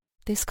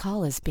This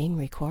call is being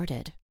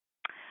recorded.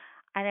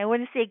 And I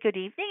want to say good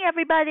evening,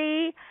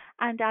 everybody.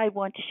 And I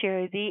want to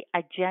share the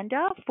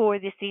agenda for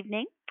this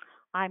evening.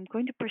 I'm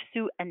going to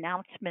pursue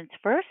announcements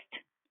first.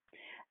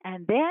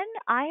 And then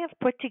I have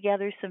put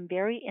together some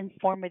very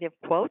informative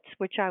quotes,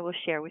 which I will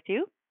share with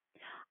you.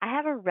 I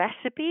have a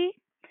recipe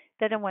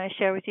that I want to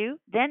share with you.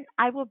 Then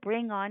I will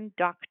bring on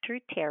Dr.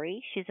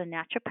 Terry. She's a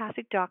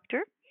naturopathic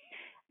doctor,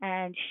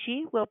 and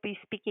she will be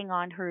speaking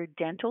on her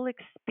dental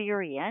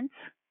experience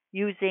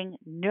using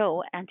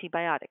no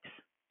antibiotics.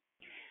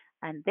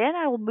 And then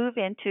I will move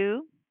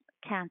into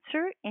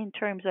cancer in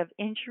terms of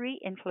injury,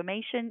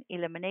 inflammation,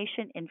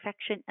 elimination,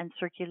 infection, and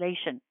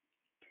circulation.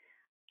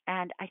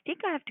 And I think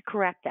I have to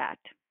correct that.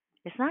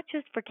 It's not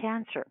just for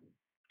cancer,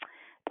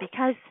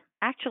 because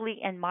actually,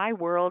 in my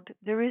world,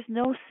 there is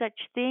no such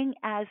thing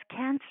as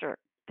cancer.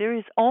 There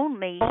is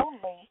only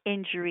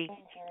injury,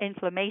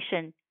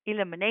 inflammation,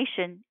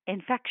 elimination,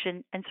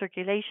 infection, and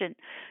circulation,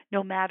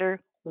 no matter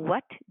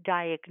what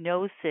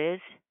diagnosis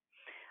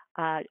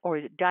or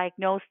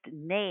diagnosed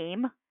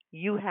name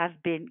you have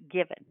been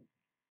given.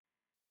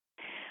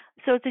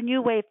 So it's a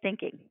new way of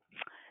thinking.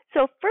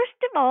 So, first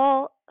of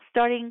all,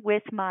 starting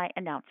with my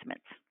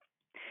announcements,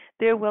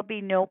 there will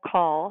be no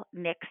call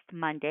next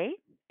Monday.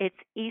 It's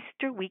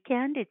Easter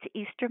weekend, it's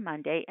Easter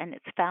Monday, and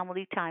it's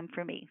family time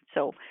for me.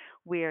 So,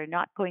 we're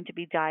not going to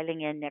be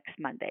dialing in next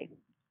Monday.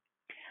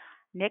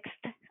 Next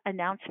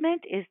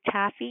announcement is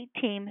Taffy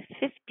Team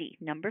 50,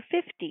 number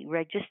 50.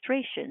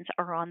 Registrations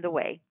are on the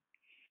way.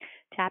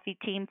 Taffy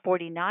Team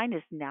 49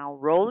 is now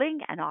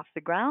rolling and off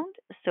the ground,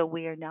 so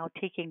we are now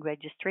taking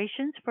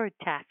registrations for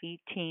Taffy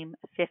Team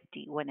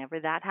 50. Whenever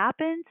that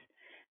happens,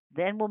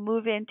 then we'll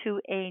move into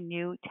a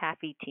new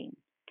Taffy team.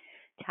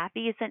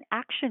 Taffy is an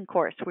action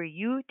course where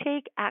you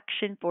take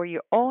action for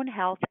your own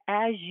health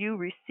as you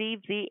receive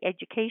the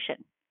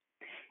education.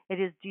 It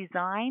is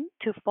designed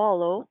to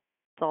follow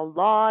the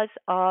laws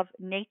of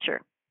nature.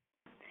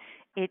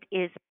 It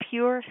is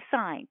pure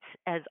science,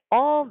 as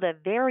all the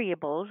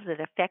variables that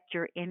affect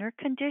your inner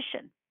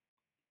condition,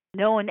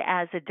 known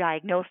as a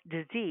diagnosed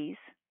disease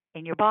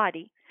in your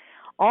body,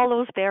 all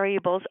those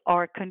variables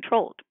are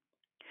controlled.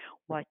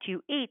 What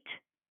you eat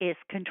is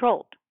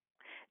controlled.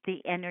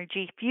 The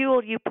energy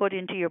fuel you put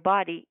into your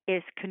body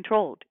is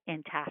controlled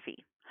in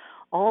Taffy.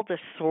 All the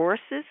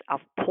sources of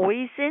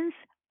poisons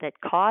that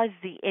cause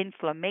the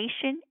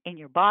inflammation in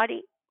your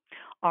body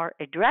are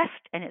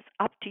addressed, and it's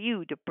up to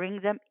you to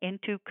bring them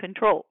into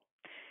control.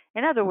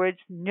 In other words,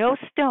 no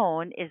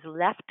stone is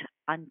left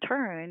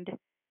unturned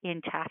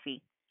in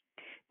Taffy.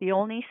 The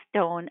only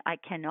stone I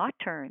cannot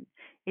turn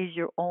is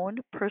your own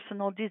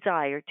personal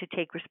desire to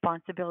take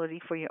responsibility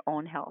for your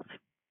own health.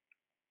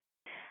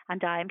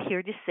 And I am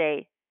here to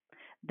say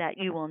that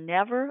you will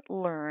never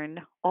learn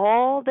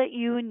all that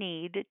you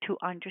need to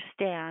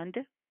understand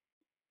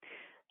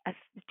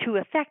to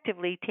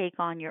effectively take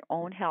on your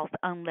own health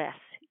unless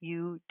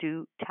you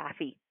do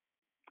Taffy.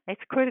 It's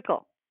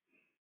critical.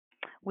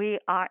 We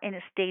are in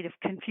a state of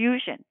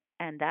confusion,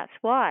 and that's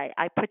why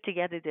I put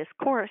together this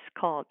course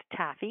called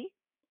Taffy,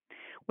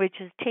 which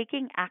is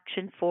taking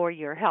action for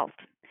your health.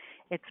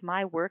 It's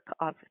my work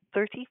of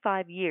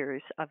 35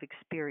 years of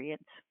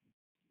experience.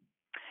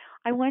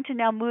 I want to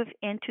now move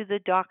into the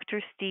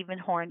Dr. Stephen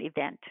Horn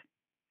event,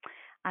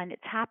 and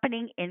it's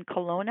happening in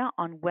Kelowna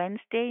on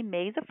Wednesday,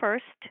 May the 1st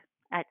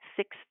at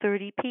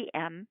 6:30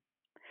 p.m.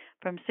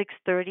 from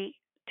 6:30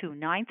 to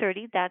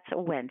 9:30. That's a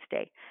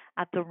Wednesday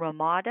at the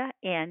Ramada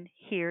Inn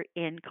here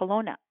in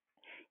Kelowna.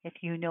 If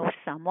you know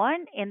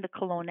someone in the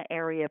Kelowna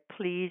area,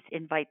 please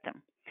invite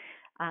them.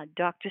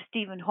 Dr.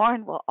 Stephen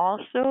Horn will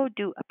also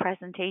do a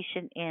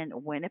presentation in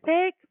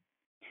Winnipeg,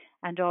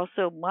 and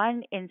also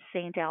one in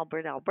St.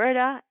 Albert,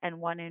 Alberta,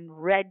 and one in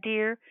Red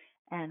Deer,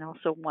 and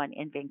also one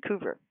in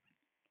Vancouver.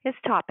 His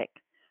topic: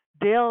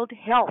 build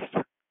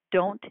health,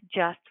 don't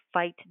just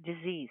fight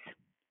disease.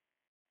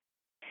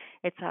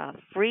 It's a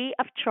free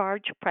of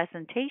charge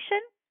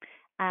presentation,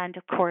 and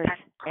of course,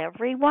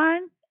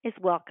 everyone is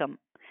welcome.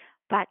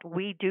 But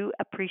we do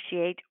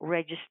appreciate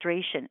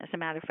registration. As a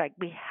matter of fact,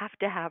 we have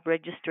to have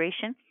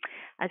registration,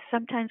 as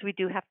sometimes we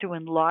do have to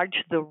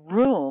enlarge the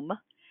room.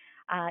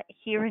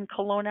 Here in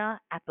Kelowna,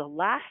 at the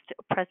last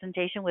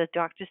presentation with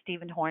Dr.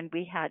 Stephen Horn,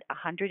 we had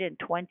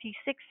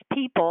 126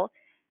 people,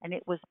 and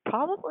it was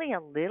probably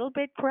a little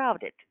bit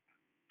crowded.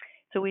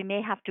 So we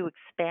may have to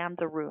expand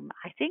the room.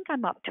 I think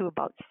I'm up to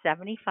about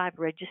 75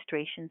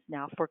 registrations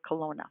now for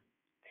Kelowna.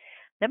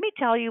 Let me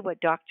tell you what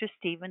Dr.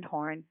 Stephen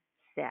Horn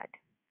said.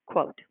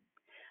 Quote,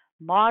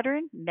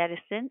 Modern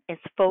medicine is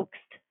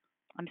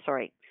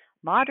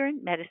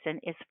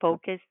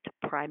focused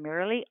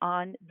primarily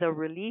on the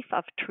relief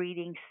of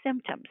treating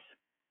symptoms.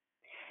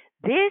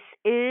 This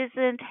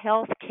isn't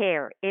health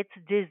care, it's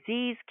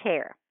disease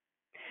care.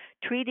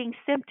 Treating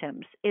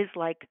symptoms is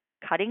like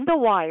cutting the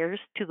wires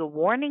to the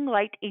warning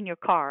light in your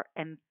car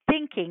and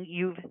thinking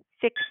you've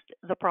fixed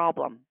the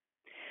problem.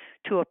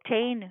 To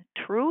obtain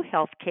true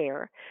health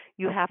care,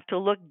 you have to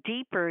look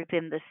deeper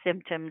than the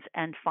symptoms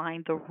and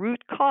find the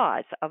root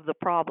cause of the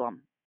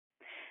problem.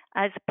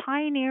 As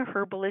pioneer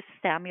herbalist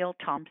Samuel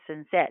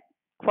Thompson said,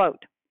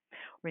 Quote,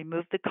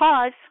 remove the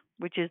cause,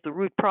 which is the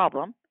root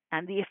problem,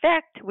 and the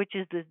effect, which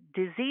is the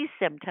disease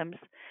symptoms.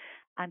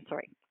 I'm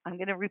sorry, I'm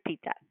going to repeat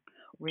that.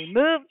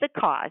 Remove the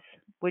cause,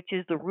 which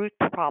is the root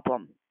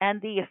problem,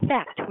 and the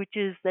effect, which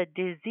is the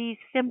disease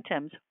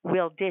symptoms,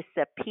 will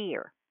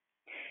disappear.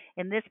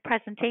 In this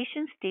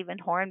presentation, Stephen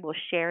Horn will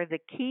share the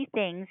key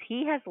things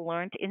he has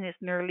learned in his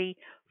nearly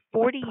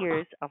 40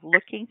 years of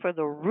looking for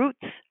the roots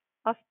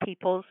of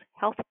people's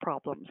health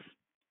problems.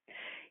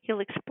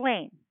 He'll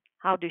explain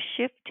how to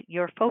shift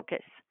your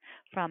focus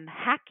from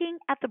hacking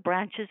at the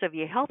branches of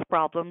your health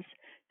problems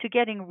to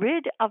getting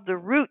rid of the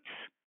roots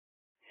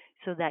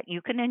so that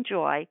you can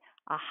enjoy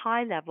a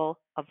high level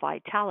of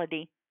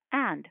vitality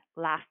and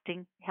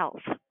lasting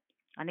health.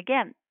 And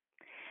again,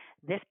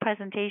 this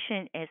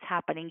presentation is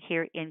happening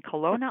here in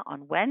Kelowna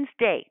on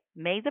Wednesday,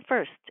 May the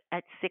 1st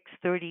at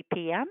 6:30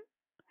 p.m.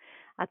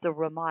 at the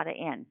Ramada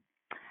Inn.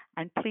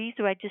 And please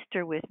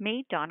register with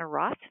me, Donna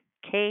Roth,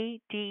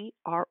 KDROTH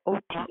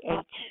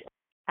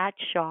at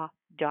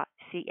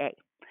shaw.ca.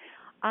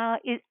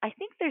 I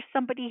think there's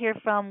somebody here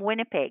from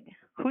Winnipeg.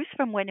 Who's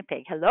from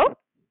Winnipeg? Hello?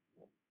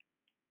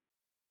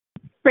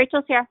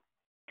 Rachel's here.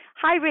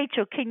 Hi,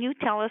 Rachel. Can you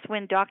tell us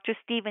when Dr.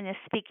 Stephen is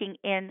speaking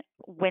in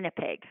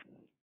Winnipeg?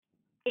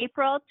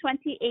 April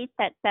 28th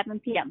at 7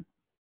 p.m.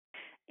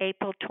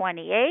 April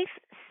 28th,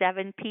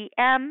 7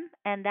 p.m.,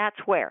 and that's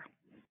where?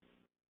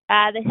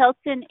 The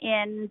Hilton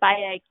Inn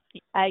by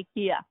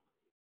IKEA.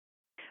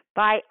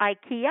 By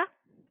IKEA?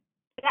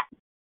 Yeah.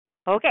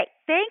 Okay,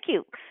 thank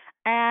you.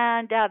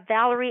 And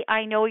Valerie,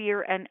 I know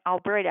you're in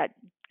Alberta.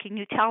 Can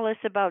you tell us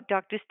about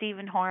Dr.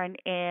 Stephen Horn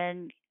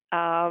in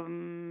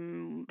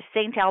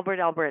St. Albert,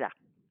 Alberta?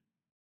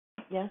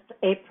 Yes,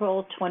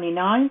 April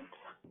 29th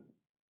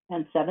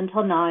and 7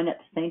 till 9 at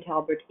the St.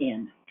 Albert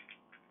Inn.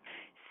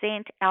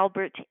 St.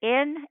 Albert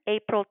Inn,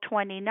 April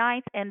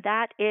 29th, and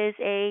that is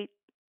a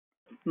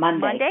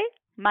Monday?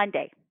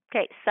 Monday.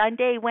 Okay,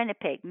 Sunday,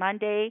 Winnipeg.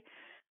 Monday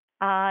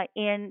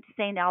in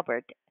St.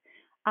 Albert.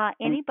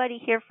 Anybody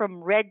here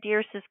from Red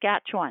Deer,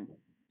 Saskatchewan?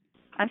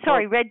 I'm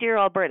sorry, Red Deer,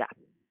 Alberta.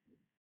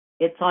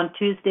 It's on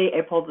Tuesday,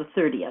 April the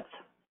 30th.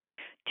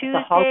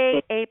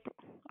 Tuesday,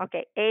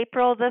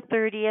 April the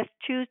 30th,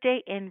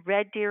 Tuesday in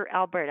Red Deer,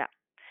 Alberta.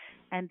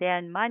 And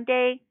then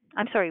Wednesday,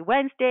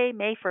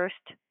 May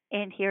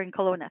 1st, here in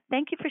Kelowna.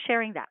 Thank you for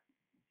sharing that.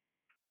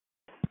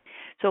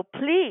 So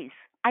please,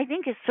 I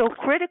think it's so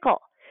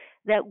critical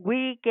that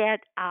we get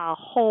a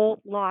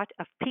whole lot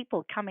of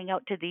people coming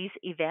out to these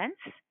events.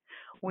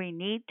 We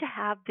need to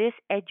have this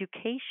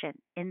education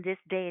in this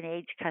day and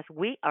age because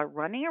we are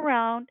running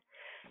around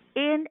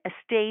in a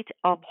state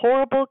of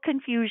horrible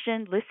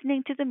confusion,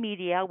 listening to the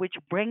media, which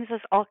brings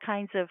us all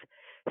kinds of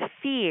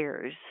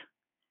fears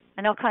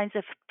and all kinds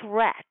of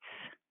threats.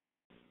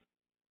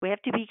 We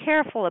have to be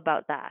careful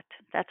about that.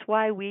 That's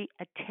why we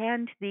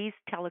attend these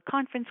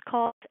teleconference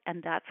calls,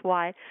 and that's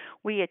why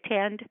we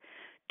attend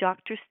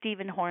Dr.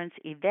 Stephen Horn's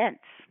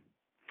events.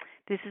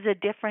 This is a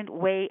different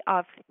way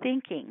of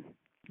thinking.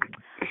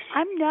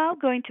 I'm now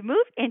going to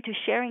move into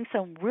sharing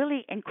some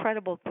really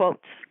incredible quotes.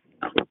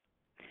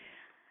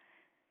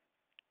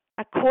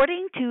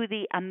 According to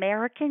the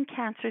American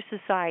Cancer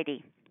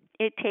Society,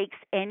 it takes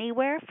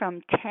anywhere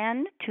from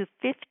 10 to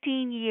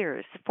 15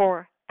 years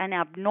for an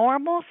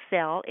abnormal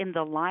cell in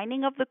the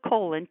lining of the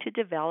colon to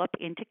develop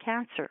into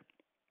cancer.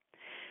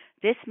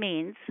 This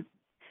means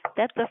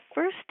that the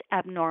first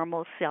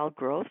abnormal cell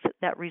growth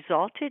that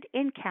resulted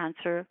in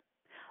cancer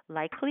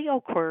likely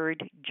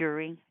occurred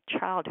during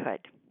childhood.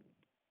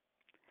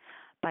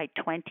 By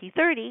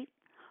 2030,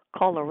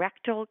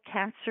 colorectal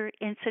cancer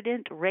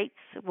incident rates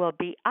will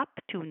be up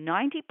to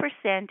 90%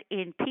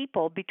 in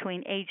people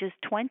between ages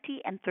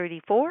 20 and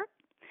 34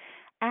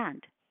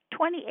 and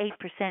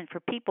 28%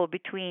 for people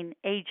between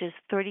ages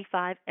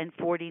 35 and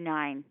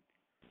 49.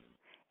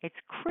 It's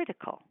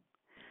critical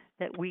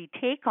that we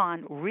take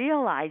on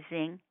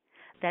realizing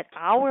that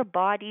our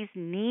bodies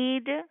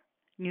need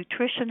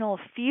nutritional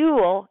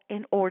fuel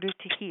in order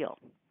to heal.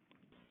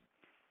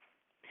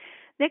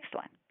 Next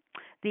one.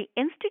 The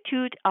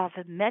Institute of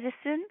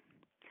Medicine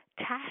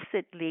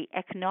tacitly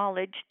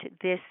acknowledged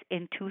this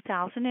in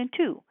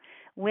 2002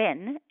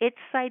 when it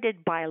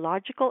cited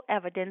biological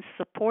evidence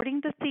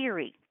supporting the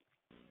theory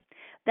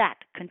that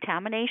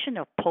contamination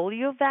of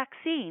polio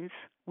vaccines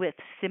with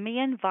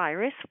simian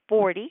virus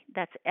 40,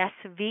 that's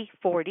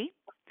SV40,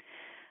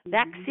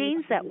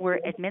 vaccines that were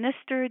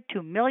administered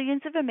to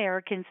millions of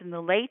Americans in the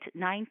late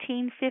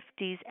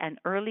 1950s and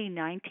early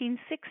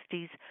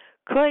 1960s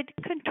could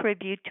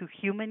contribute to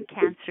human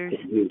cancers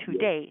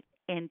today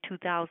in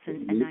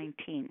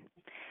 2019.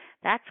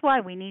 That's why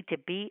we need to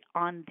be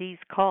on these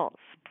calls.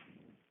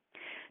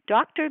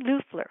 Dr.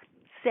 Loeffler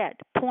said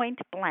point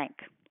blank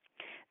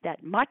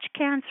that much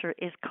cancer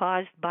is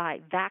caused by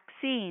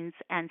vaccines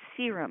and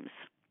serums,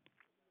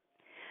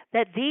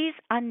 that these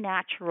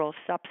unnatural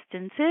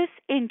substances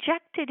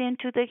injected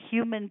into the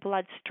human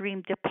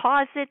bloodstream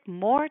deposit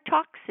more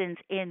toxins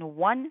in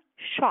one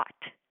shot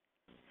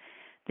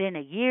than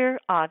a year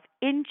of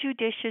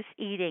injudicious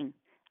eating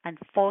and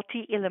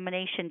faulty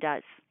elimination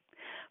does.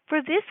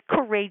 for this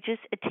courageous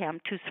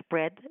attempt to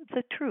spread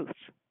the truth.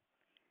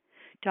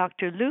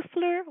 Dr.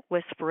 Loeffler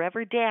was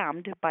forever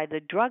damned by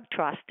the drug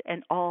trust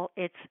and all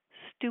its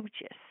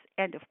stooges.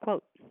 End of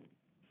quote.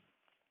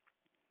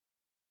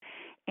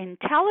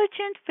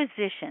 Intelligent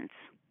physicians,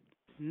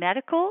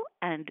 medical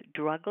and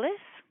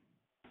drugless,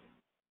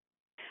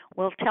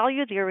 will tell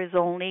you there is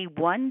only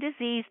one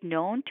disease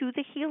known to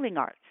the healing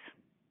arts.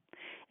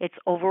 Its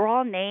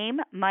overall name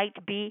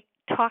might be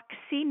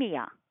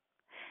toxemia,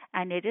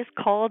 and it is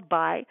called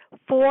by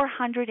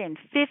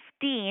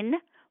 415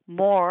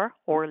 more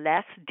or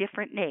less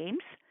different names,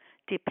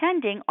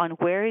 depending on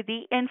where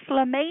the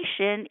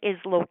inflammation is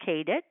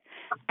located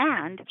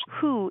and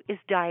who is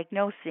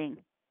diagnosing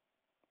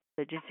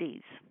the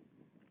disease.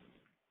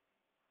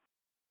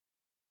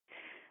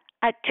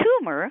 A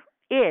tumor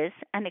is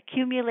an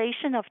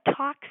accumulation of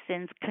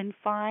toxins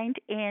confined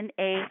in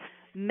a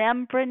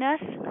membranous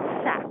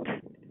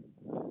sac.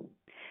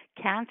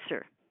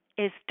 Cancer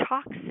is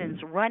toxins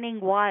running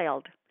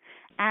wild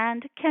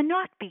and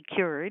cannot be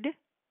cured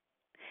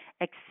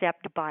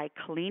except by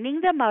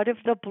cleaning them out of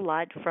the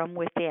blood from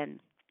within.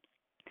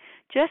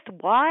 Just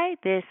why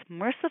this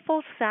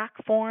merciful sac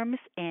forms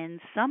in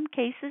some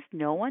cases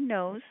no one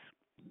knows,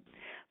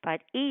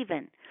 but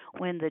even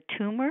when the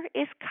tumor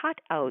is cut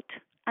out,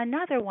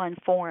 another one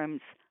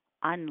forms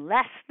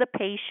unless the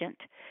patient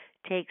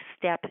takes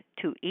steps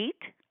to eat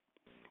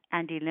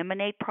and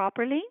eliminate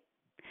properly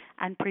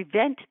and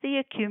prevent the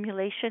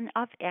accumulation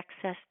of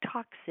excess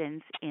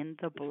toxins in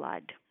the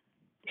blood.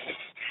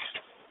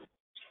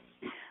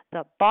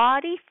 The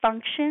body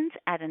functions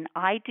at an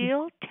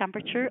ideal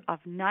temperature of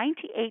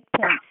 98.6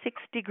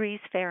 degrees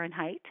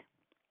Fahrenheit.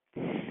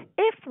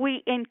 If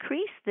we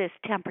increase this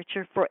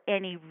temperature for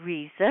any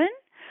reason,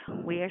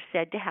 we are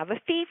said to have a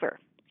fever.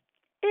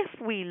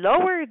 If we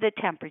lower the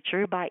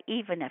temperature by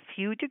even a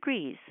few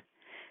degrees,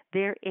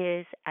 there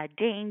is a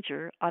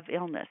danger of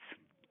illness.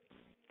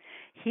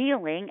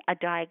 Healing a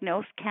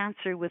diagnosed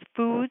cancer with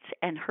foods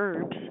and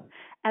herbs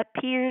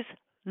appears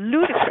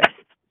ludicrous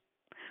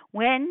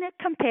when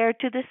compared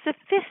to the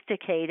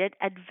sophisticated,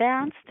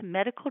 advanced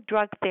medical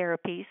drug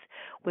therapies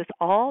with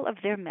all of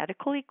their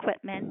medical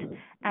equipment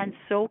and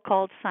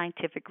so-called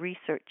scientific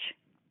research.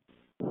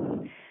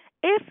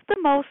 If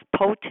the most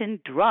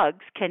potent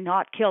drugs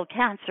cannot kill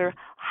cancer,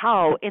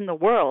 how in the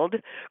world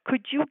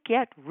could you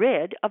get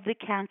rid of the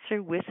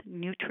cancer with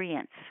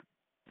nutrients?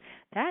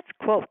 That's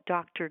quote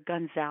Dr.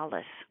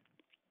 Gonzalez.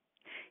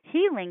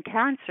 Healing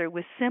cancer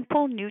with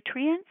simple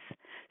nutrients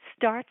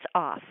starts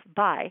off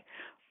by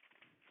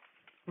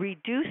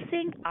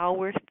reducing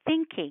our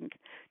thinking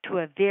to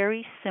a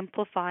very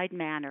simplified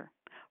manner.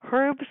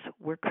 Herbs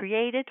were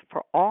created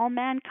for all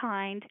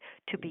mankind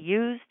to be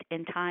used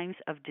in times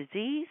of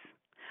disease,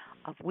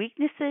 of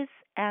weaknesses,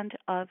 and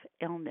of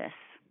illness.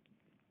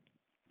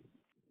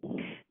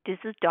 This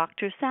is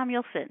Dr.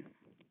 Samuelson.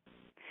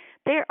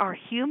 There are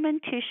human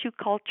tissue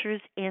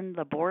cultures in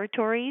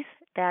laboratories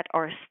that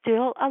are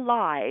still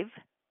alive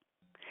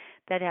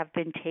that have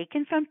been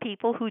taken from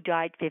people who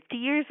died 50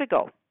 years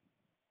ago.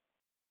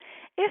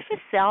 If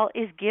a cell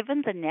is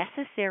given the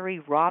necessary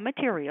raw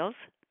materials,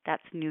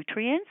 that's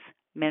nutrients,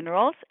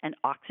 minerals, and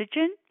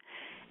oxygen,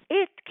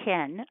 it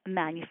can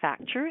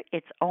manufacture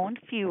its own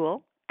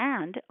fuel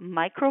and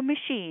micro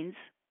machines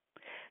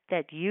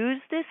that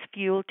use this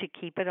fuel to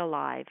keep it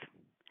alive.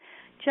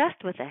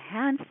 Just with a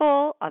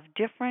handful of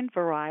different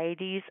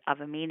varieties of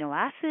amino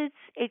acids,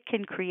 it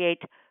can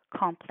create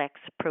complex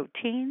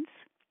proteins,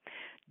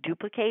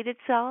 duplicate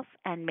itself,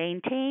 and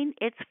maintain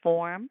its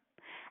form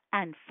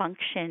and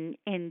function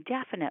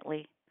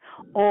indefinitely,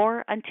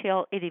 or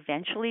until it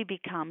eventually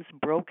becomes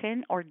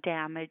broken or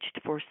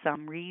damaged for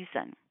some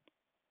reason.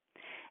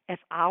 If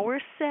our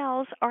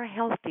cells are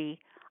healthy,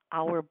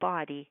 our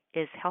body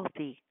is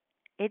healthy.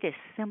 It is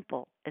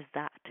simple as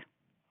that.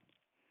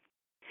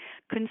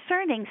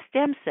 Concerning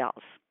stem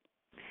cells,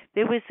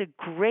 there was a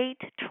great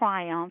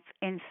triumph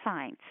in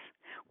science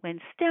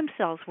when stem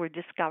cells were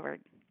discovered.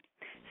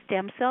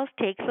 Stem cells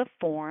take the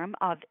form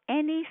of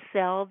any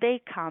cell they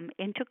come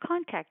into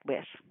contact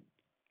with.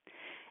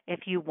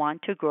 If you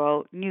want to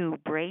grow new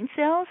brain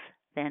cells,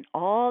 then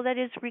all that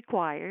is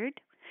required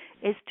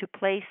is to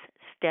place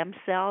stem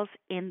cells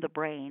in the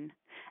brain,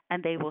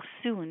 and they will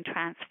soon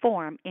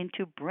transform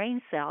into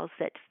brain cells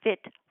that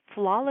fit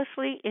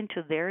flawlessly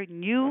into their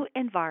new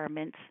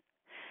environments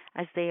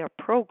as they are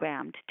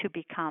programmed to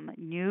become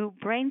new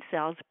brain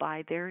cells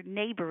by their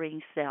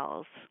neighboring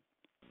cells.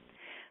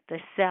 The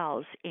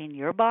cells in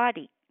your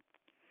body.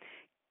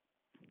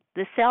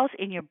 The cells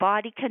in your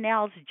body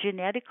canals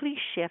genetically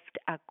shift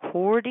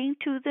according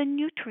to the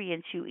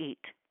nutrients you eat.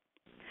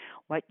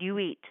 What you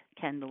eat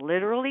can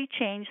literally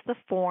change the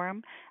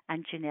form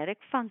and genetic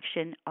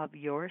function of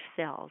your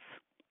cells.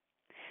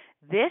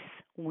 This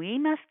we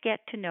must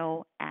get to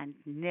know and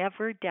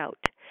never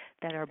doubt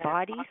that our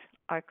bodies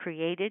are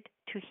created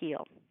to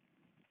heal.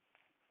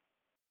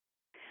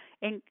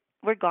 In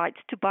regards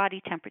to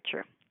body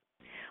temperature,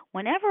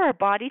 whenever our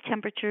body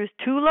temperature is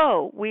too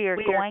low, we are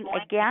going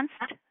against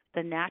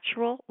the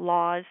natural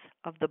laws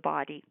of the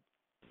body.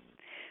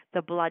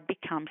 The blood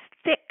becomes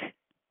thick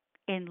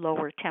in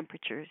lower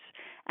temperatures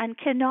and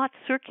cannot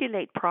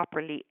circulate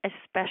properly,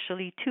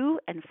 especially to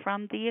and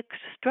from the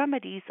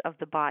extremities of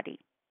the body.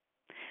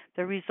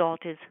 The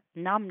result is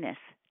numbness,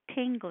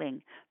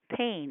 tingling,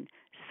 pain,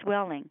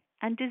 swelling,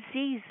 and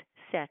disease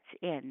sets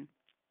in.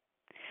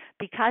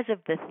 Because of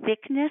the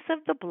thickness of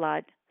the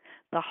blood,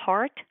 the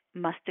heart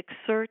must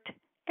exert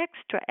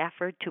extra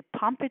effort to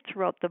pump it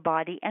throughout the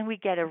body, and we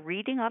get a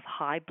reading of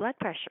high blood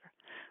pressure.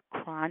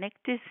 Chronic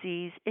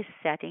disease is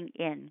setting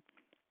in.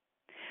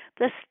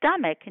 The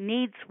stomach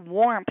needs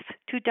warmth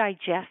to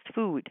digest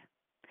food,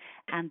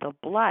 and the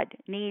blood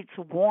needs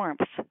warmth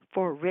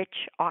for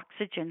rich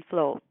oxygen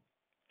flow.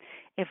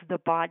 If the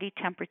body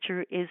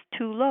temperature is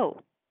too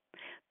low,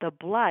 the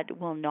blood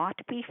will not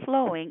be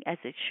flowing as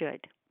it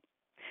should.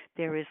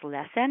 There is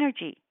less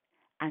energy,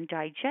 and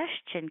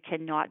digestion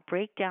cannot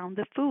break down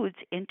the foods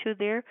into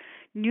their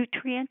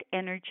nutrient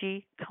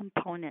energy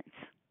components.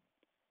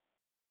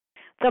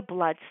 The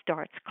blood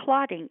starts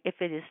clotting if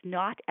it is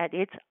not at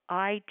its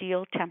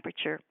ideal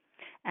temperature,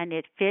 and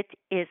if it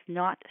is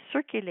not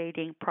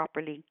circulating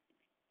properly.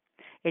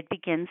 It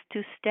begins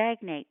to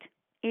stagnate.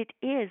 It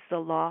is the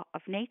law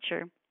of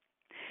nature.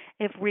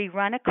 If we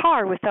run a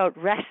car without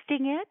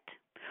resting it,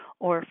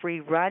 or if we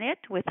run it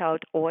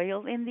without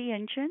oil in the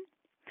engine,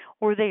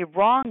 or the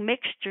wrong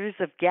mixtures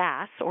of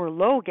gas or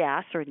low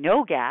gas or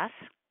no gas,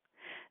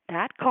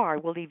 that car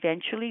will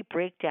eventually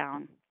break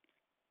down.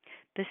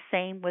 The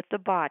same with the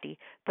body.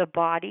 The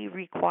body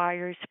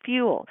requires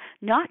fuel,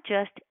 not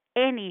just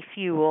any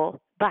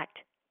fuel, but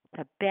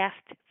the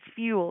best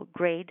fuel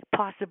grade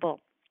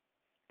possible.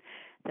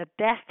 The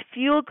best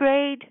fuel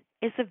grade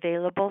is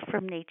available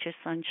from Nature's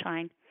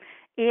Sunshine.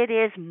 It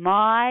is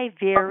my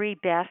very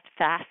best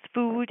fast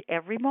food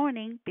every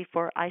morning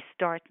before I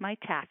start my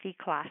taffy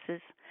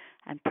classes.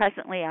 And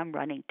presently I'm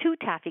running 2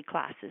 taffy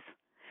classes.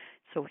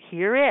 So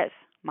here is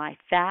my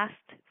fast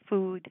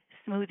food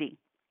smoothie.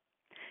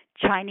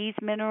 Chinese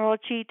mineral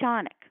Qi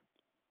tonic,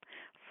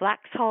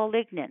 Flaxol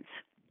lignans,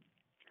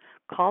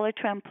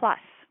 Collatrem Plus,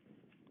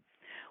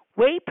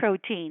 whey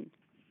protein,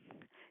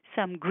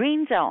 some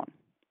green zone,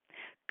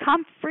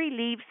 comfrey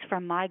leaves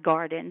from my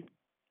garden,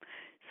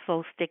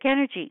 Slow Stick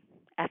Energy,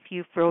 a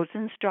few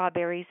frozen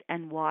strawberries,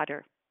 and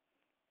water.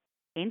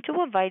 Into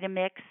a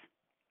Vitamix,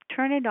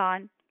 turn it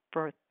on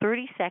for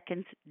 30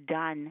 seconds,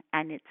 done,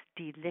 and it's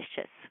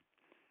delicious.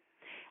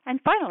 And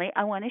finally,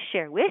 I want to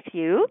share with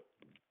you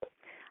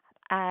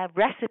a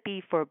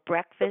recipe for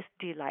breakfast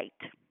delight.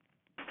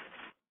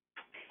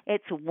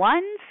 It's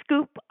 1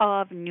 scoop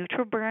of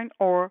Nutriburn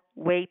or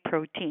whey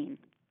protein,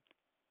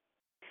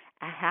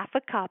 a half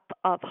a cup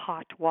of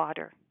hot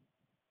water,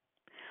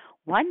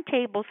 1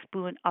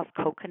 tablespoon of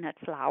coconut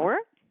flour,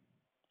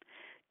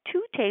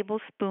 2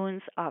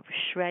 tablespoons of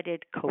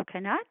shredded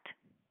coconut,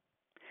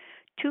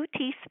 2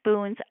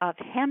 teaspoons of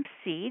hemp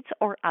seeds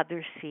or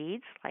other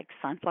seeds like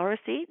sunflower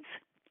seeds,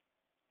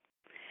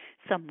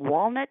 some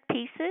walnut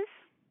pieces,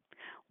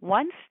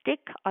 1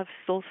 stick of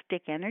Soul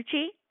Stick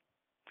Energy,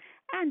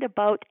 and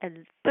about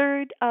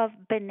 1/3 of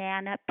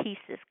banana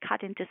pieces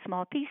cut into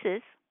small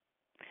pieces.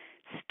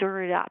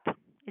 Stir it up.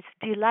 It's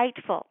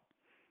delightful.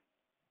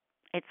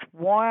 It's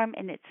warm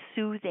and it's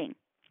soothing.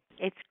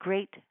 It's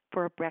great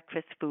for a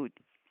breakfast food.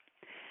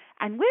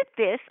 And with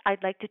this,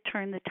 I'd like to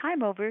turn the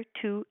time over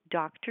to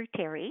Dr.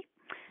 Terry,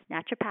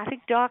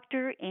 naturopathic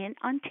doctor in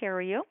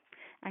Ontario,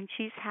 and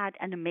she's had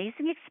an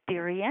amazing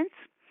experience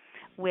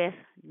with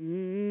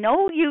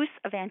no use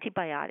of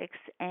antibiotics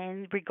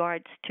in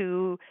regards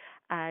to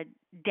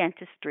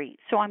dentistry.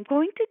 So I'm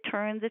going to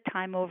turn the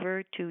time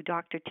over to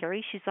Dr.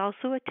 Terry. She's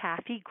also a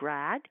TAFE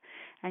grad,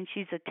 and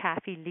she's a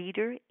TAFE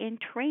leader in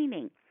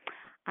training.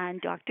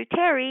 And Dr.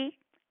 Terry,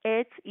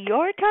 it's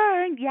your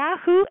turn.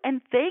 Yahoo,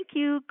 and thank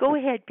you. Go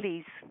ahead,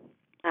 please.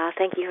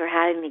 Thank you for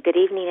having me. Good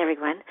evening,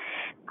 everyone.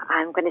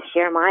 I'm going to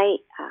share my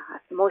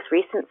most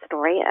recent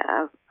story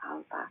of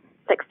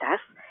success.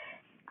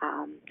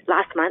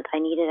 Last month, I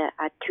needed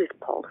a tooth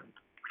pulled.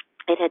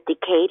 It had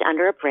decayed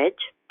under a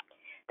bridge.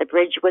 The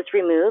bridge was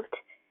removed,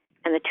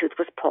 and the tooth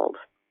was pulled.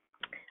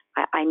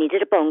 I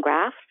needed a bone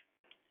graft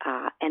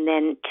and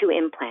then 2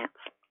 implants.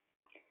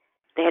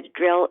 They had to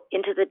drill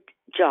into the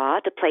jaw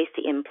to place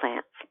the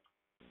implants.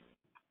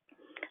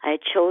 I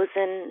had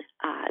chosen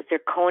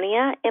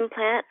zirconia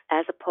implants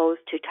as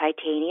opposed to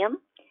titanium.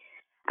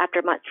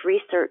 After much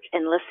research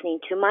and listening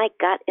to my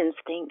gut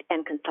instinct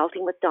and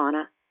consulting with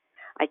Donna,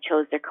 I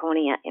chose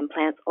zirconia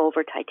implants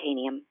over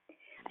titanium.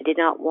 I did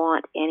not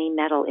want any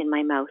metal in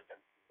my mouth.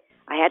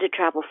 I had to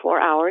travel 4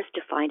 hours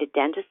to find a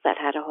dentist that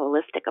had a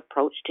holistic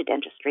approach to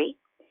dentistry.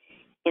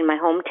 In my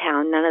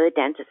hometown, none of the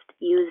dentists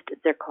used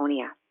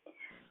zirconia.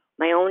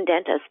 My own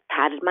dentist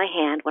patted my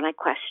hand when I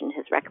questioned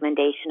his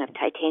recommendation of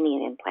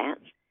titanium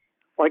implants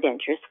or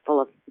dentures full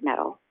of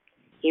metal.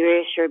 He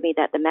reassured me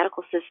that the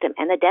medical system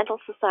and the dental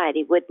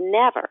society would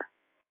never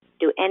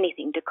do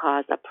anything to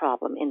cause a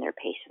problem in their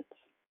patients.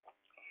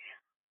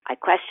 I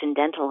questioned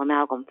dental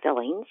amalgam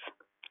fillings,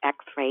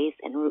 x-rays,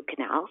 and root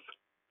canals.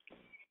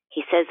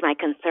 He says my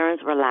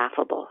concerns were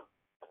laughable.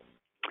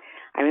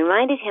 I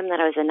reminded him that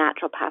I was a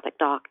naturopathic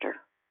doctor.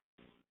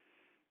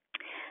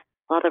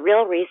 Well, the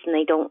real reason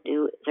they don't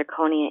do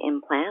zirconia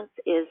implants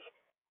is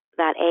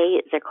that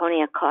A,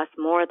 zirconia costs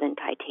more than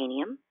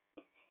titanium.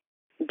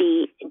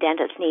 B,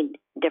 dentists need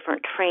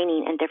different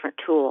training and different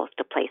tools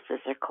to place the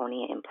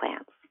zirconia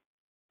implants.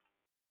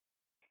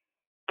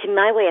 To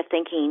my way of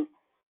thinking,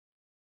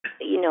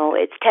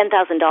 it's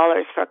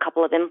 $10,000 for a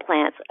couple of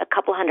implants. A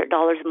couple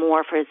 $100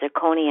 more for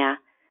zirconia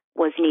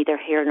was neither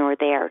here nor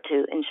there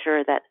to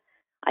ensure that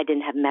I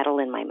didn't have metal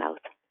in my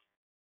mouth.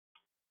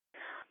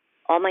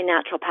 All my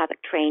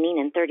naturopathic training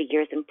and 30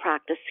 years in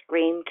practice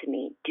screamed to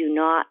me, do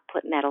not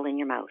put metal in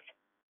your mouth.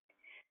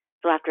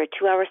 So after a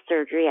 2-hour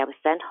surgery, I was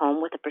sent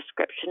home with a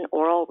prescription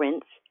oral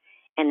rinse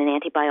and an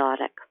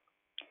antibiotic.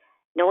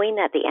 Knowing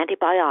that the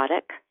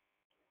antibiotic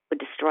would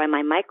destroy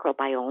my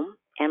microbiome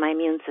and my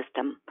immune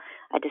system,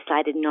 I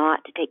decided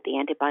not to take the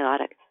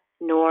antibiotic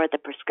nor the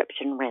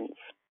prescription rinse.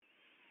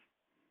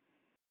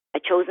 I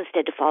chose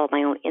instead to follow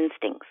my own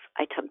instincts.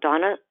 I took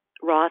Donna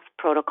Roth's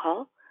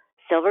protocol,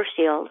 Silver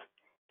Shield,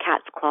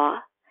 Cat's Claw,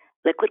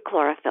 liquid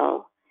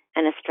chlorophyll,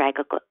 and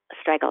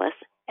astragalus,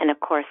 and of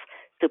course,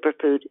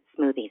 superfood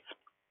smoothies.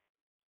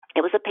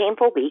 It was a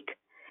painful week.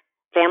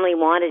 Family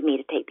wanted me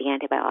to take the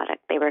antibiotic.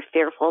 They were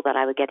fearful that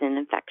I would get an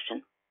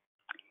infection.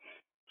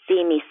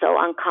 Seeing me so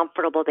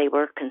uncomfortable, they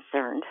were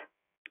concerned.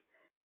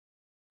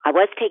 I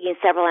was taking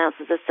several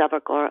ounces of Silver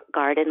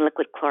Guard and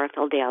liquid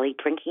chlorophyll daily,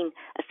 drinking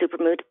a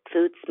superfood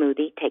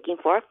smoothie, taking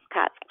 4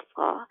 Cat's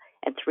Claw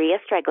and 3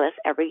 astragalus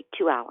every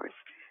 2 hours.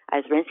 I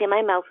was rinsing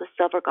my mouth with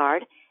Silver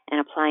Guard and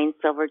applying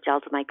silver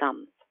gel to my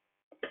gums.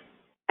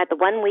 At the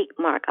 1 week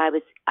mark, I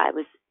was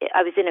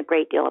in a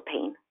great deal of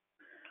pain.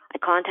 I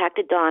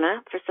contacted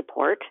Donna for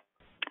support.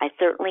 I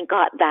certainly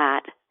got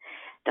that.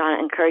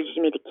 Donna encouraged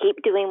me to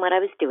keep doing what I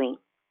was doing.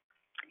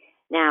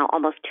 Now,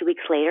 almost 2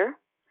 weeks later,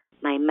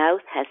 my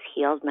mouth has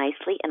healed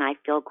nicely and I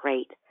feel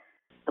great.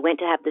 I went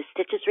to have the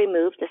stitches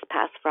removed this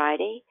past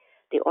Friday.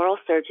 The oral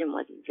surgeon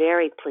was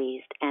very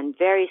pleased and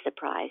very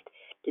surprised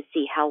to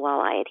see how well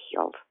I had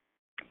healed.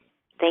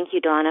 Thank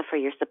you, Donna, for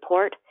your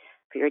support,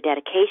 for your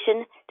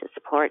dedication to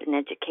support and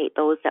educate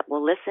those that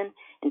will listen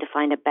and to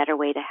find a better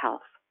way to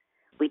health.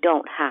 We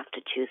don't have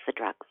to choose the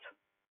drugs.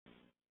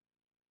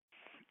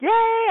 Yay!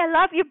 I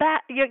love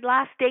your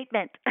last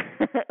statement.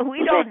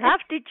 We don't have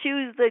to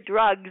choose the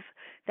drugs.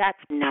 That's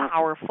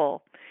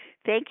powerful.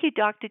 Thank you,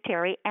 Dr.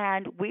 Terry.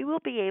 And we will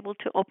be able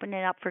to open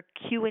it up for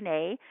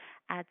Q&A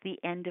at the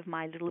end of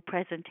my little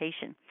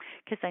presentation,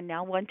 because I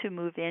now want to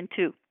move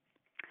into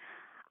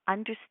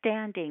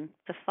understanding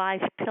the 5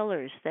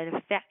 pillars that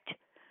affect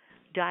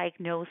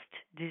diagnosed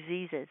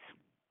diseases: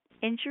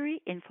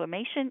 injury,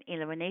 inflammation,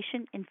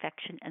 elimination,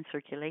 infection, and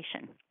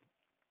circulation.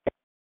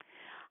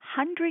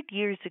 100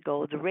 years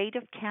ago, the rate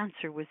of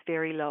cancer was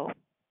very low.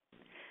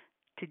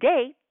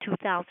 Today,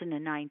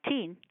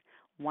 2019,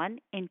 1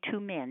 in 2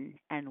 men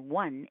and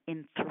 1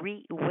 in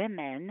 3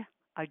 women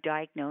are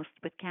diagnosed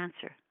with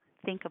cancer.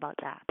 Think about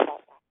that.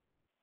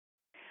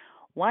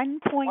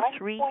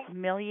 1.3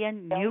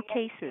 million new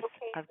cases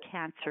of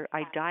cancer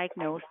are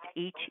diagnosed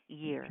each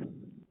year.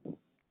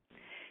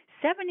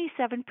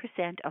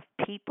 77% of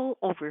people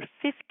over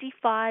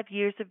 55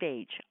 years of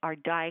age are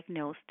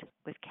diagnosed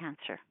with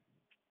cancer.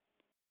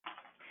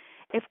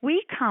 If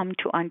we come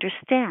to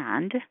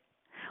understand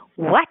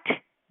what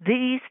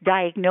these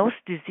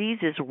diagnosed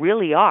diseases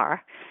really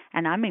are,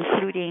 and I'm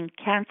including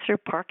cancer,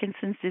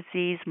 Parkinson's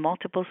disease,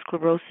 multiple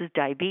sclerosis,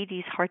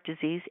 diabetes, heart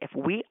disease, if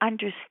we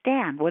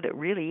understand what it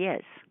really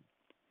is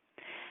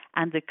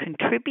and the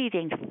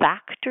contributing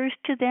factors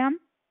to them,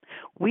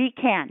 we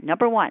can,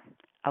 number 1,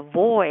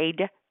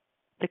 avoid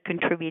the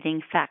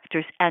contributing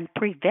factors and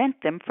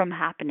prevent them from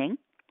happening.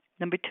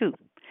 Number 2,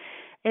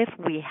 if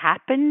we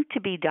happen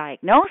to be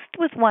diagnosed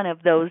with one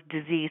of those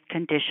disease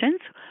conditions,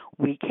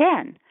 we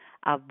can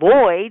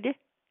avoid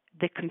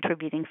the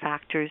contributing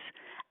factors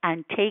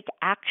and take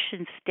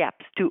action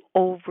steps to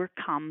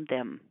overcome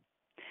them.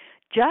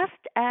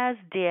 Just as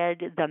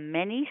did the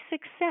many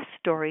success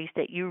stories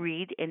that you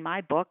read in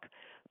my book,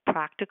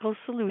 Practical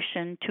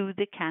Solution to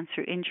the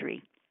Cancer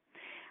Injury.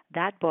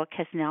 That book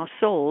has now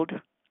sold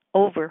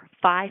over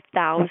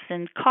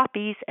 5,000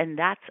 copies, and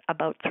that's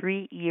about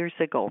 3 years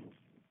ago.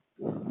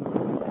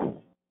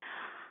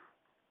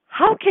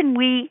 How can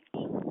we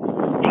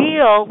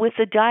deal with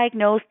a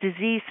diagnosed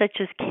disease such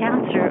as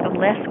cancer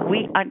unless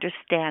we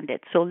understand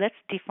it? So let's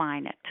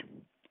define it.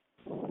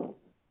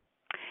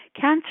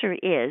 Cancer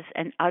is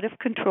an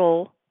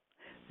out-of-control,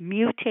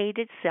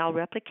 mutated cell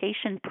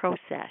replication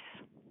process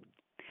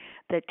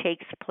that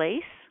takes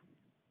place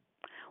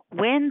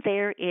when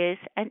there is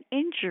an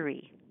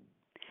injury,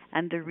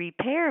 and the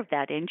repair of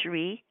that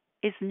injury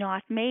is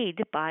not made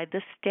by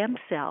the stem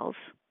cells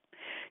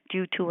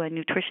due to a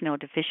nutritional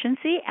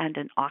deficiency and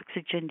an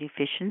oxygen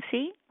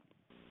deficiency,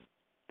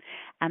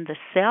 and the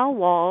cell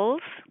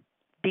walls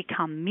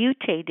become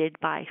mutated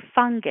by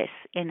fungus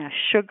in a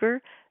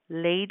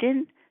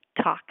sugar-laden,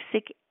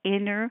 toxic,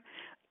 inner,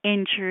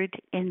 injured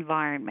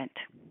environment.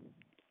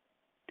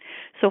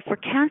 So for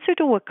cancer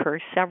to occur,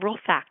 several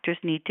factors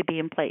need to be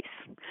in place.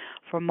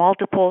 For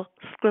multiple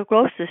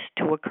sclerosis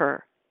to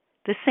occur,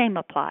 the same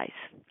applies.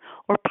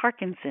 Or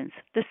Parkinson's,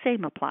 the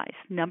same applies.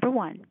 Number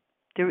one,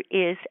 there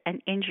is an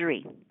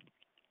injury.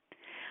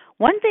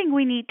 One thing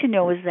we need to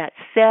know is that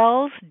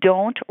cells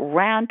don't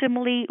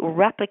randomly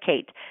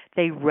replicate.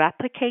 They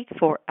replicate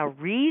for a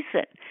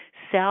reason.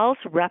 Cells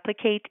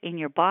replicate in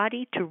your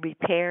body to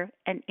repair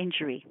an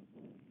injury.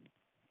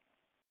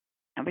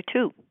 Number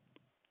two,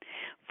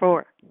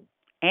 for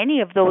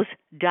any of those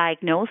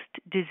diagnosed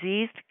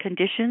diseased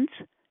conditions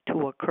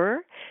to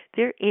occur,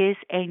 there is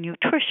a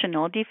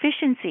nutritional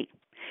deficiency.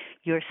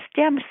 Your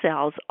stem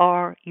cells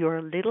are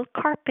your little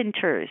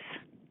carpenters.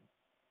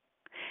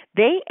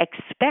 They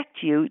expect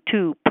you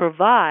to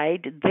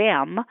provide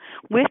them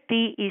with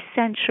the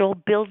essential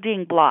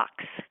building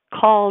blocks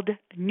called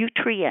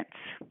nutrients.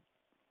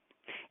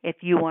 If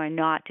you are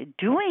not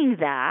doing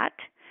that,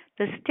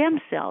 the stem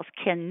cells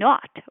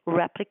cannot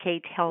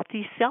replicate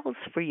healthy cells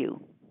for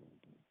you.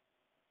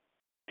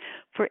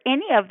 For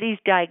any of these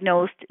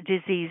diagnosed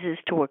diseases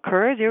to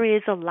occur, there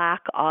is a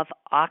lack of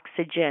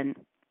oxygen.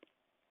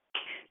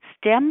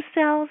 Stem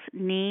cells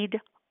need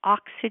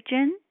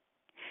oxygen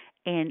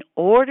in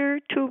order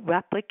to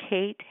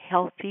replicate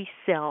healthy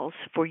cells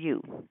for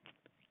you.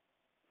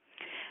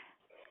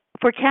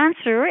 For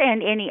cancer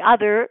and any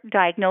other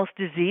diagnosed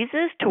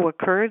diseases to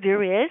occur,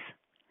 there is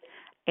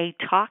a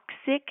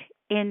toxic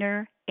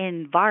inner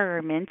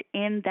environment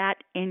in that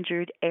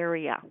injured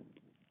area,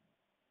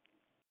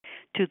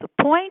 to the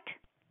point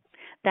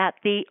that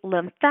the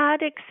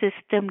lymphatic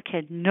system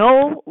can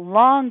no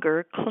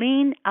longer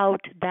clean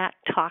out that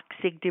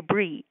toxic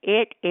debris.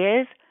 It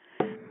is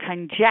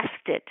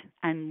congested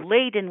and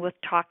laden with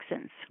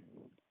toxins.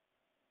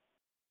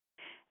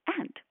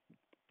 And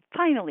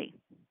finally,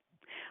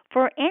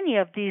 for any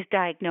of these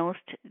diagnosed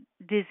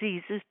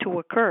diseases to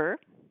occur,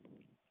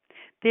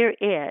 there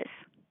is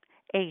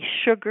a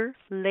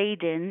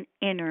sugar-laden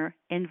inner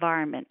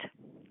environment.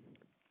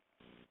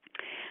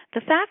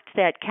 The fact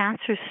that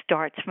cancer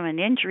starts from an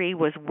injury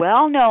was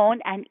well known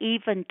and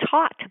even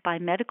taught by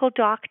medical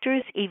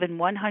doctors even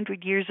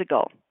 100 years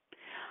ago.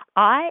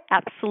 I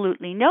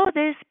absolutely know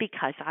this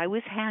because I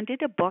was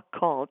handed a book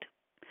called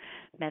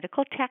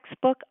Medical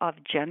Textbook of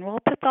General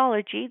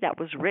Pathology that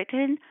was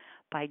written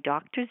by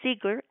Dr.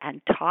 Ziegler and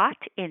taught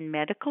in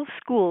medical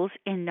schools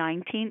in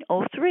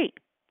 1903.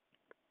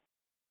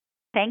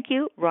 Thank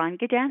you, Ron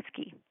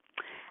Gdansky.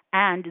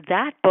 And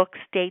that book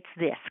states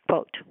this,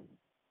 quote,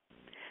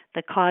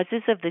 "The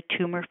causes of the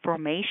tumor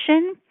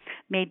formation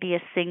may be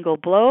a single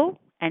blow,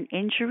 an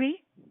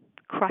injury,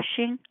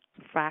 crushing,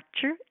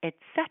 fracture,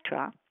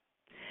 etc.,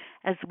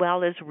 as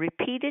well as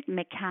repeated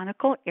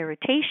mechanical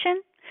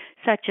irritation,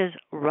 such as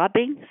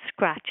rubbing,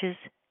 scratches,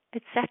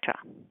 etc.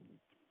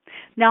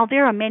 Now,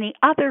 there are many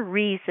other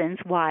reasons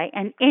why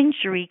an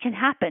injury can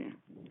happen.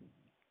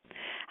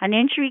 An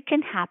injury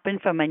can happen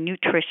from a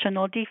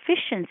nutritional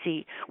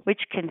deficiency,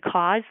 which can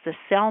cause the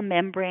cell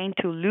membrane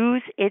to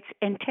lose its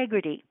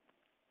integrity.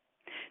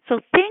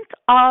 So think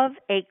of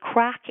a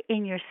crack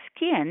in your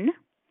skin,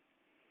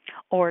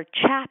 or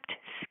chapped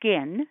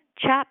skin,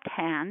 chapped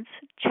hands,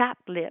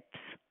 chapped lips,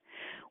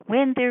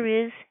 when there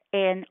is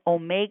an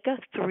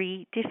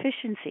omega-3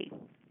 deficiency.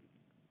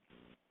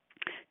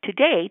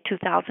 Today,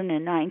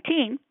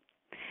 2019,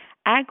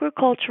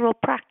 agricultural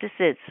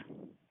practices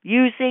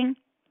using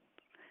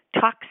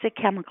toxic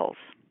chemicals,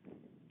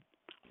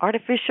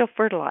 artificial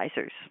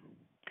fertilizers,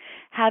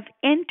 have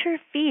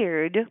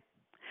interfered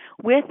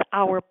with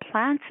our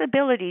plant's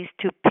abilities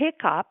to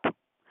pick up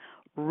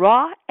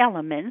raw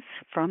elements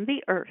from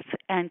the earth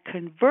and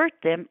convert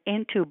them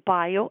into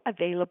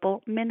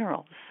bioavailable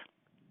minerals.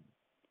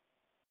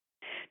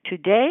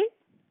 Today,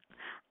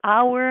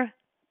 our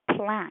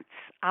plants,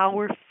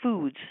 our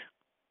foods,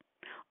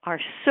 are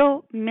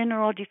so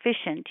mineral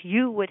deficient,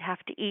 you would have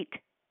to eat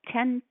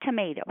 10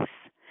 tomatoes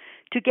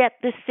to get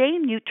the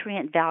same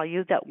nutrient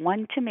value that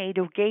one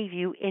tomato gave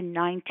you in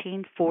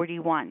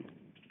 1941.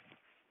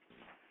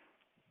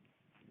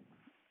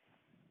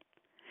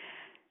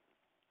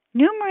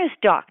 Numerous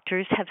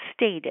doctors have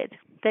stated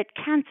that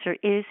cancer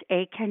is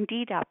a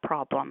candida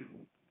problem.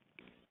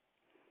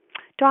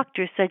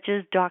 Doctors such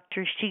as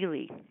Dr.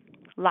 Sheely,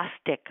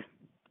 Lustig,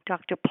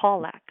 Dr.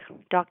 Pollack,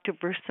 Dr.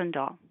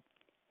 Versendahl.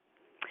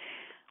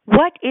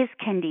 What is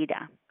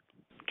candida?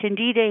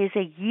 Candida is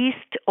a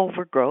yeast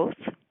overgrowth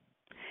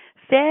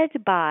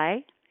fed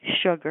by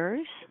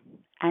sugars,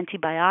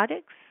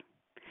 antibiotics,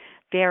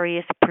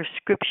 various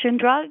prescription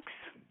drugs,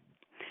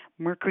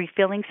 mercury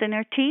fillings in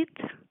our teeth,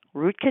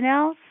 root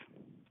canals.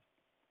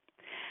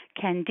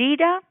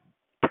 Candida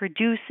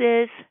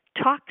produces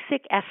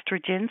toxic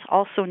estrogens,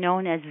 also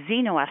known as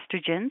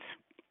xenoestrogens,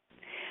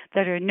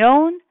 that are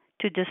known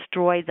to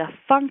destroy the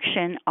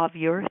function of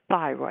your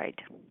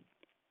thyroid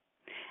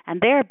and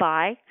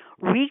thereby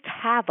wreak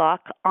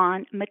havoc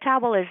on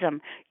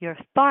metabolism. Your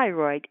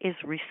thyroid is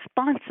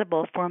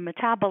responsible for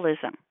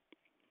metabolism.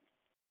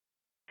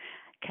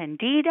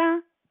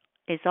 Candida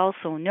is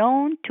also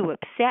known to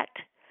upset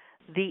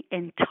the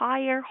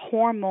entire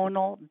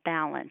hormonal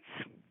balance.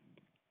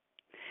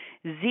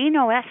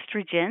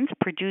 Xenoestrogens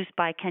produced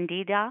by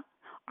Candida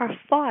are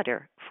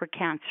fodder for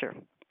cancer.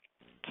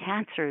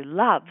 Cancer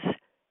loves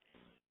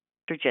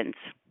estrogens.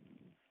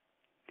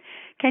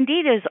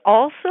 Candida is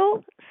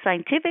also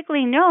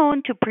scientifically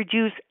known to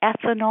produce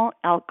ethanol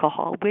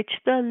alcohol, which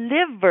the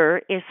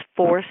liver is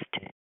forced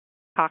to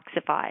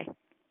detoxify.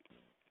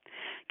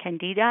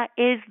 Candida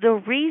is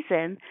the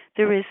reason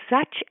there is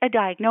such a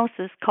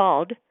diagnosis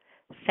called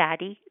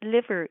fatty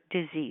liver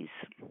disease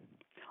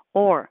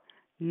or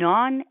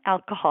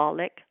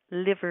non-alcoholic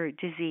liver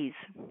disease.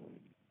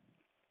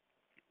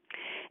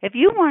 If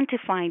you want to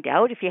find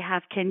out if you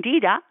have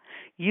Candida,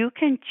 you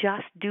can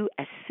just do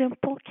a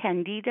simple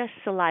Candida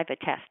saliva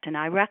test, and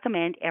I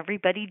recommend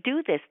everybody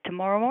do this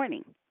tomorrow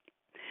morning.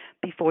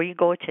 Before you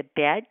go to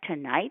bed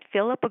tonight,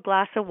 fill up a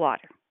glass of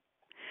water.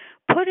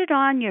 Put it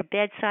on your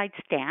bedside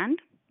stand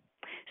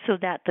so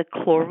that the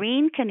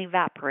chlorine can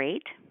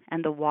evaporate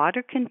and the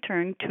water can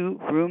turn to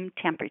room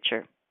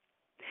temperature.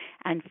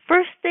 And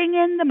first thing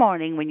in the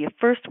morning, when you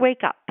first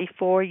wake up,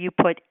 before you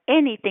put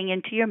anything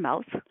into your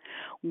mouth,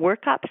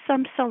 work up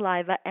some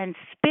saliva and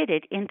spit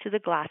it into the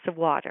glass of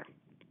water.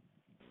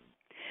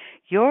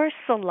 Your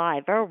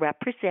saliva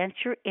represents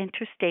your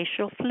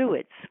interstitial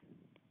fluids.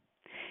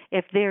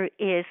 If there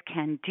is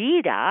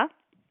Candida,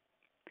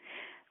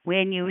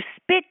 when you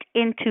spit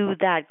into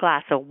that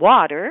glass of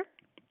water,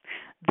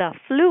 the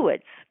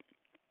fluids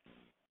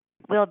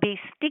will be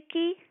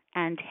sticky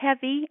and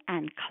heavy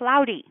and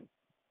cloudy.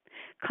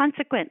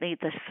 Consequently,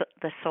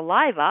 the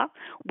saliva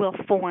will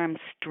form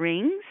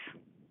strings,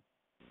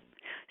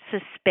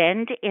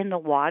 suspend in the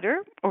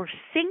water, or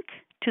sink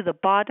to the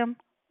bottom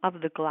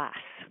of the glass.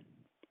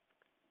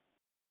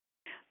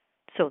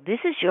 So this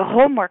is your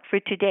homework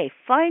for today.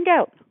 Find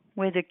out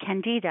whether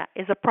Candida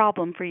is a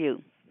problem for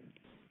you.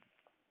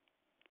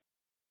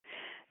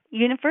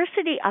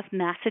 University of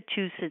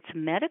Massachusetts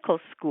Medical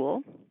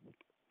School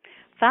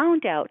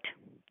found out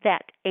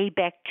that a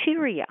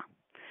bacteria,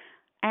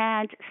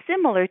 and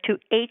similar to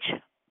H.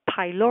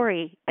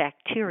 pylori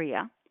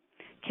bacteria,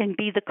 can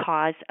be the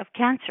cause of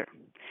cancer.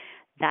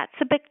 That's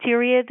a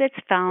bacteria that's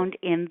found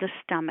in the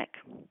stomach.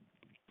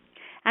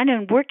 And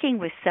in working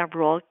with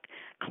several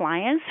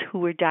clients who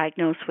were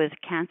diagnosed with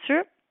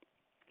cancer,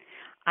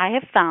 I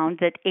have found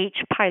that H.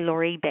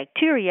 pylori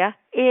bacteria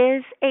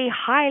is a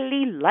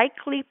highly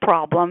likely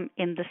problem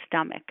in the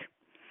stomach.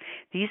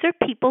 These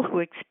are people who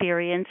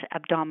experience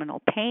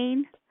abdominal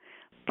pain,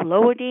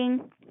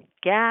 bloating,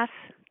 gas,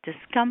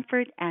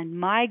 discomfort, and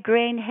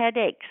migraine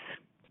headaches.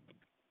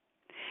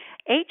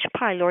 H.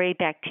 pylori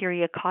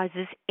bacteria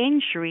causes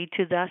injury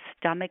to the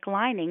stomach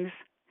linings,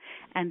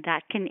 and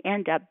that can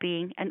end up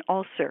being an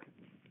ulcer.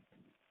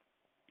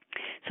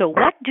 So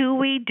what do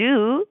we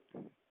do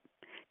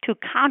to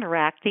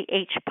counteract the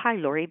H.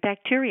 pylori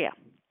bacteria?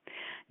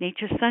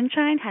 Nature's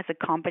Sunshine has a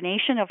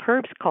combination of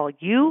herbs called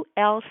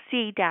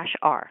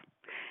ULC-R,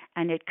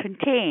 and it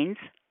contains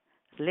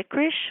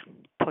licorice,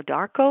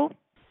 podarco,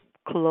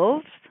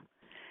 cloves,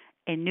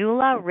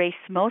 Inula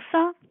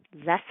racemosa,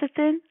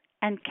 lecithin,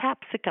 and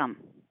capsicum.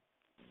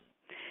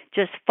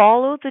 Just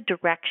follow the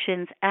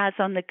directions as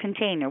on the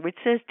container, which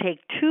says take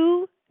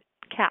 2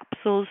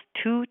 capsules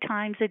 2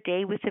 times a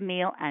day with a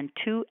meal and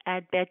 2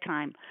 at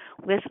bedtime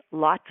with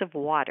lots of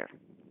water.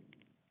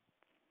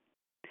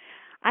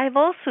 I've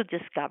also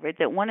discovered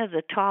that one of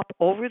the top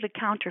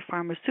over-the-counter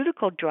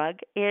pharmaceutical drug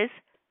is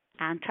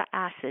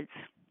antacids.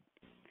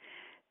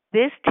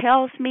 This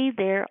tells me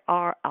there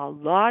are a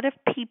lot of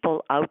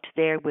people out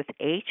there with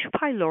H.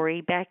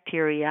 pylori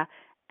bacteria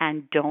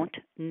and don't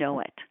know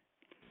it.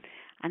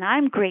 And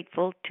I'm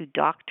grateful to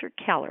Dr.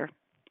 Keller,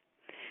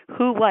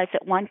 who was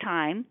at one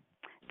time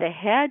the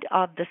head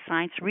of the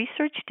Science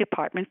Research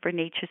Department for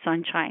Nature's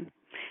Sunshine.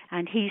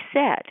 And he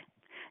said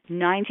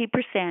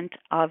 90%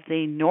 of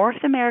the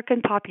North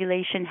American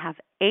population have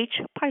H.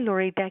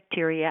 pylori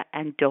bacteria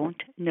and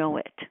don't know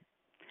it.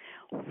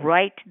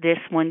 Write this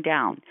one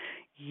down.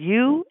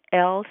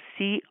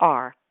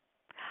 ULCR.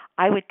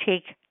 I would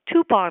take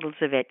 2 bottles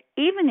of it.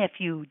 Even if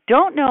you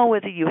don't know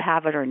whether you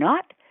have it or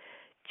not,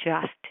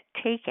 just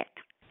take it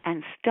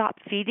and stop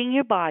feeding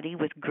your body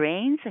with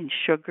grains and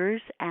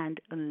sugars and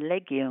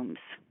legumes.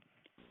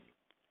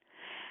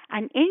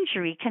 An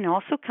injury can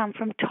also come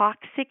from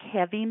toxic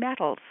heavy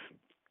metals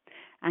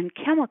and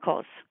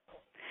chemicals,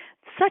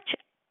 such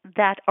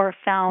that are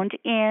found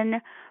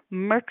in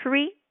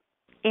mercury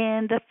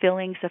in the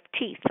fillings of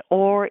teeth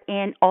or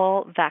in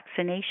all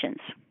vaccinations.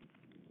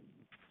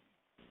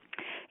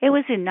 It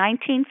was in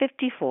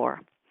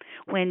 1954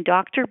 when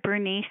Dr.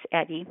 Bernice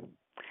Eddy,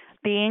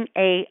 being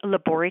a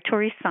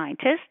laboratory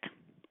scientist,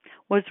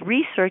 was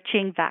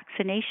researching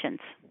vaccinations.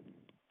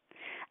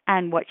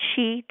 And what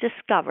she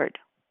discovered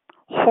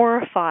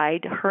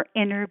horrified her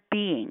inner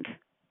being.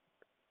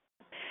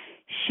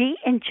 She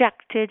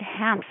injected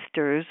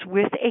hamsters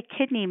with a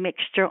kidney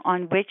mixture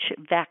on which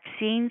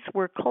vaccines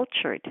were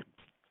cultured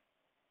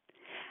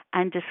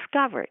and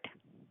discovered,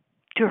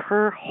 to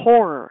her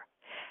horror,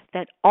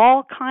 that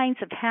all kinds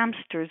of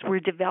hamsters were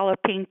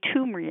developing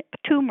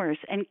tumors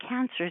and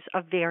cancers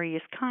of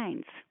various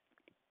kinds.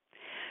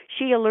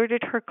 She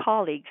alerted her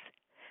colleagues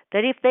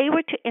that if they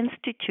were to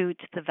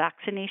institute the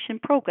vaccination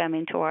program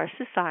into our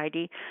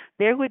society,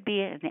 there would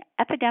be an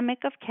epidemic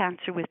of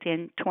cancer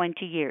within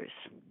 20 years.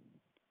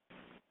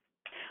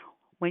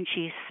 When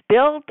she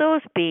spilled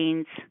those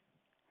beans,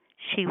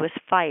 she was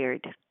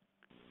fired.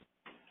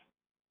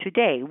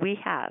 Today, we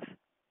have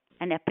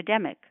an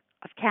epidemic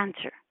of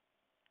cancer.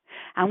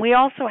 And we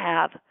also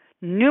have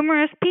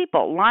numerous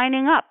people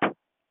lining up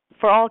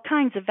for all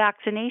kinds of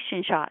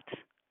vaccination shots.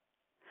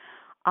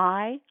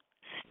 I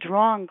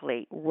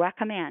strongly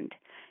recommend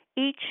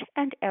each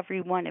and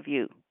every one of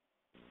you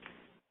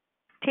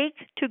take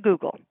to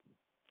Google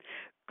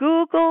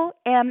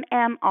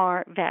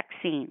MMR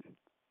vaccine,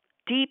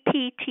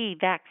 DPT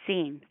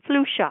vaccine,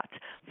 flu shots.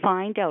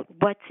 Find out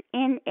what's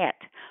in it.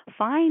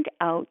 Find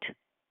out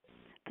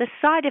the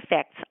side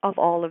effects of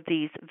all of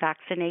these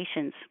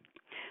vaccinations.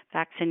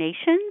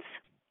 Vaccinations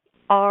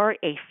are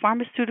a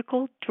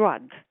pharmaceutical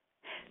drug.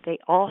 They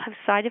all have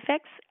side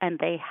effects, and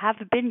they have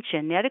been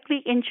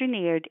genetically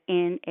engineered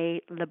in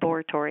a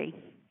laboratory.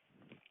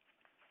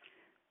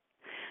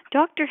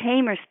 Dr.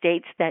 Hamer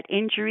states that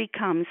injury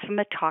comes from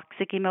a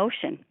toxic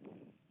emotion.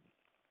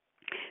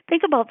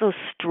 Think about those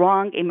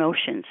strong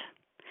emotions,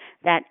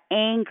 that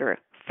anger,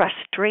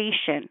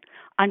 frustration,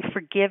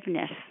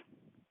 unforgiveness.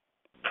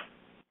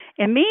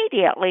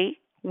 Immediately,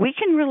 we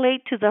can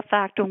relate to the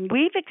fact when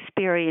we've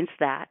experienced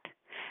that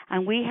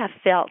and we have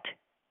felt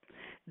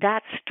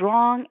that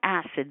strong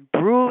acid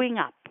brewing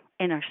up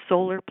in our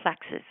solar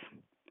plexus.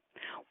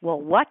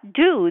 Well, what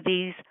do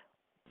these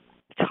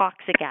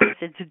toxic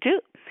acids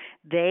do?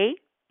 They,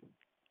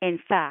 in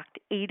fact,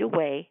 eat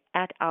away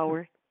at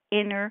our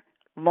inner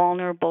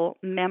vulnerable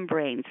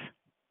membranes.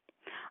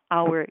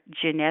 Our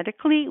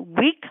genetically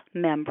weak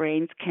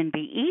membranes can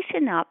be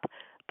eaten up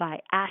by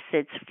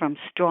acids from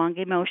strong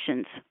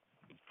emotions.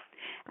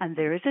 And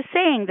there is a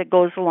saying that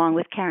goes along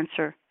with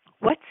cancer.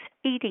 What's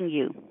eating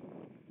you?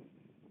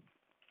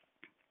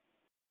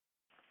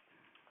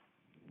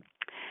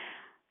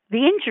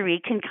 The injury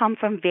can come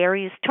from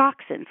various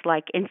toxins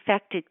like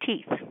infected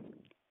teeth.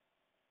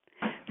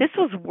 This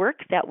was work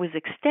that was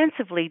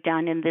extensively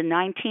done in the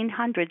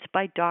 1900s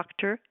by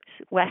Dr.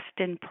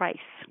 Weston Price.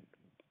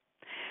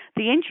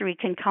 The injury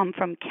can come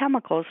from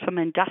chemicals from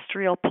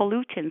industrial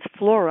pollutants,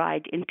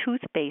 fluoride in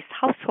toothpaste,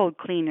 household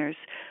cleaners,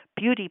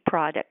 beauty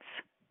products,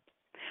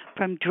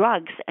 from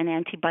drugs and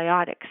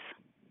antibiotics.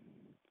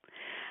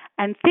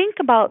 And think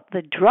about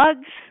the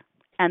drugs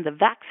and the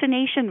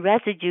vaccination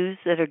residues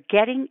that are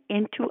getting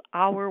into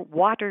our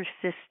water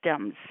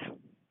systems.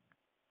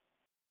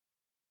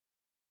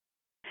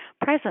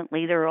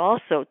 Presently, there are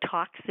also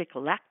toxic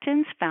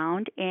lectins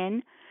found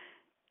in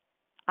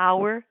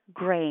our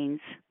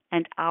grains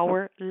and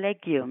our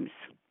legumes.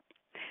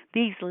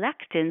 These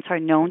lectins are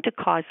known to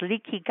cause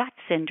leaky gut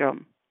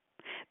syndrome.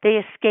 They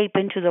escape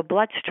into the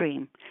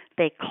bloodstream.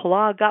 They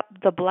clog up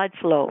the blood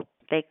flow.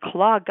 They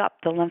clog up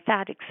the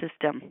lymphatic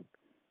system.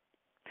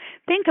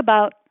 Think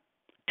about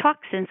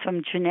toxins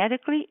from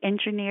genetically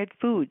engineered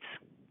foods.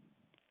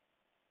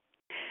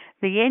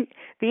 The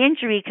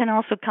injury can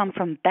also come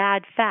from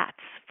bad fats,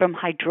 from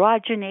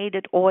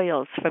hydrogenated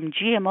oils, from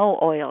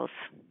GMO oils.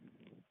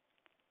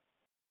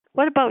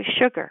 What about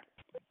sugar?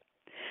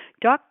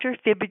 Dr.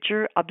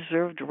 Fibiger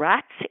observed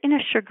rats in a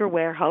sugar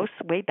warehouse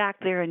way back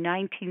there in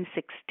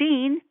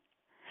 1916,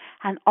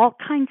 and all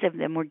kinds of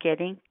them were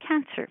getting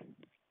cancer.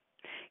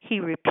 He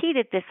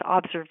repeated this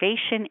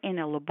observation in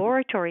a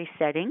laboratory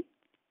setting,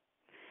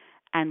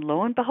 and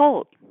lo and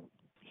behold,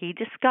 he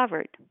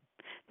discovered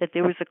that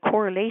there was a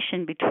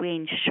correlation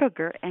between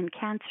sugar and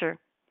cancer.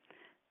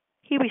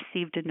 He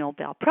received a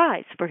Nobel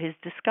Prize for his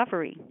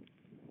discovery.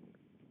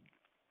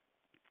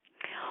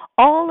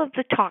 All of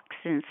the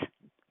toxins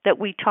that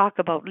we talk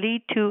about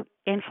lead to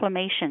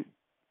inflammation,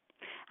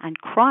 and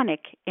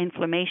chronic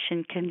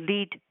inflammation can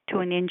lead to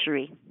an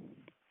injury.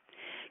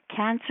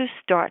 Cancer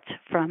starts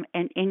from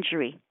an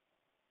injury,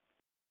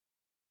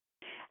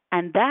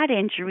 and that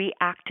injury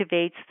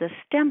activates the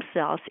stem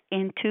cells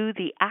into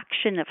the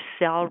action of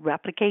cell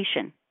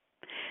replication.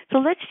 So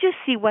let's just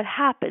see what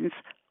happens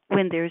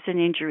when there's an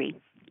injury.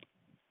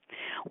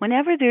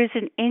 Whenever there's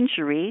an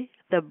injury,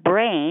 the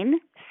brain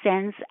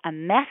sends a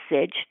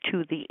message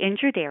to the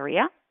injured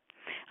area,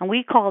 and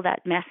we call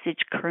that message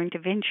current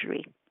of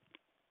injury.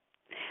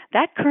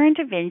 That current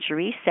of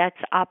injury sets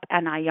up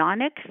an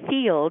ionic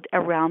field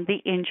around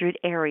the injured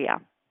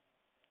area,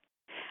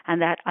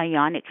 and that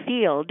ionic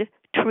field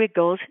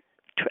triggers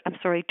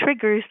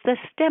the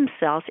stem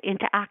cells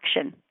into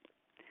action.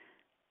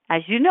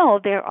 As you know,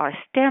 there are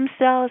stem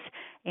cells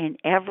in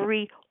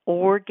every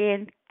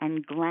organ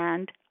and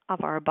gland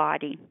of our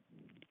body.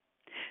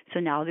 So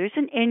now there's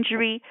an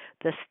injury.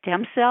 The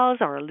stem cells,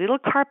 our little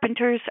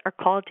carpenters, are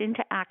called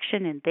into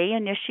action, and they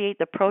initiate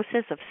the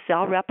process of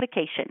cell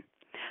replication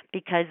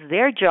because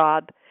their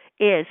job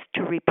is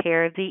to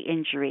repair the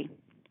injury.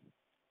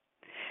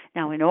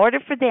 Now, in order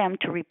for them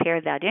to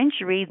repair that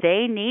injury,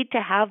 they need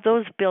to have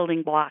those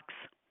building blocks.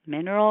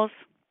 minerals,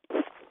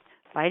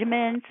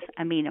 vitamins,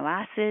 amino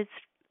acids,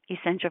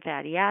 essential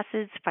fatty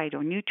acids,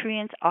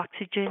 phytonutrients,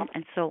 oxygen,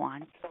 and so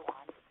on.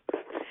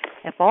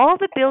 If all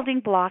the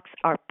building blocks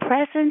are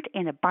present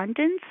in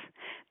abundance,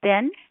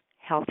 then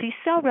healthy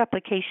cell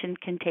replication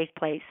can take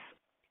place.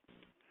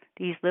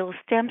 These little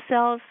stem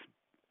cells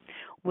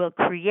will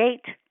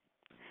create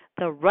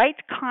the right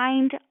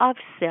kind of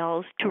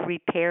cells to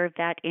repair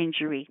that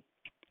injury.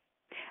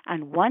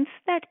 And once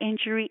that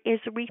injury is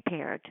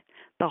repaired,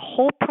 the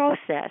whole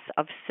process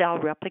of cell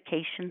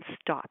replication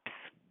stops.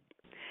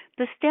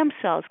 The stem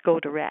cells go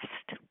to rest,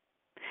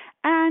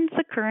 and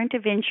the current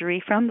of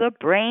injury from the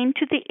brain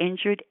to the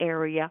injured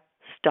area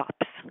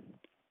stops.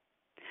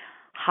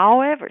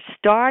 However,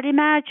 start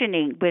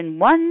imagining when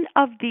one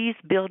of these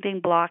building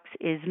blocks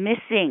is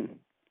missing.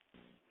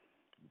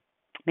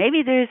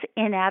 Maybe there's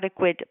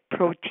inadequate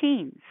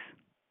proteins,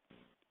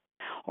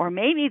 or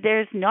maybe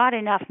there's not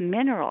enough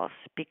minerals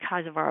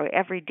because of our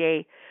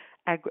everyday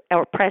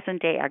or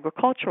present-day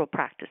agricultural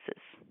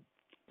practices,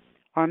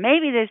 or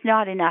maybe there's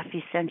not enough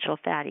essential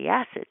fatty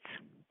acids.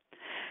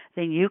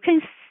 Then you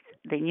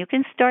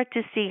can start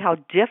to see how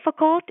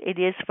difficult it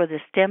is for the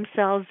stem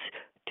cells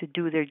to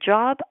do their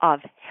job of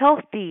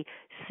healthy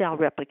cell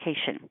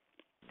replication.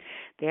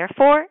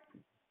 Therefore,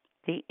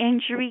 the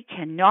injury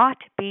cannot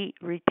be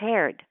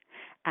repaired,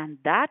 and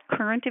that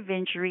current of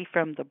injury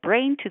from the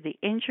brain to the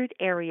injured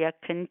area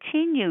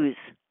continues.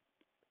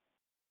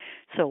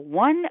 So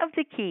one of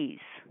the keys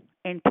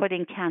in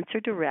putting cancer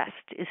to rest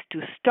is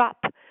to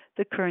stop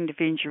the current of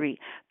injury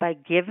by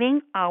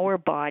giving our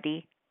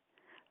body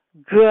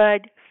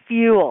good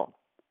fuel.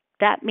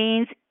 That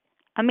means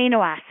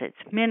amino acids,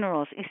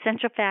 minerals,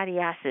 essential fatty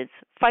acids,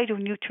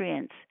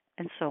 phytonutrients,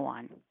 and so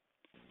on.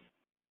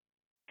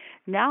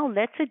 Now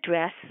let's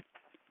address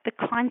the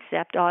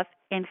concept of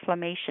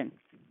inflammation.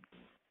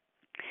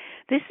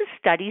 This is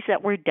studies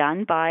that were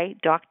done by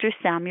Dr.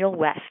 Samuel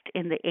West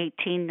in the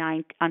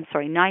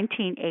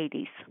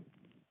 1980s.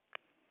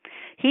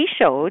 He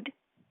showed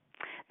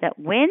that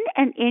when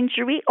an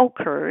injury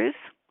occurs,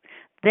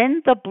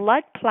 then the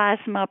blood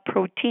plasma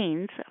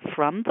proteins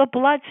from the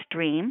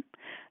bloodstream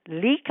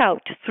leak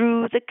out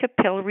through the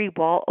capillary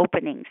wall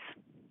openings.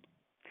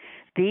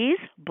 These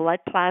blood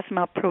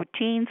plasma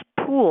proteins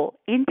pool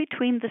in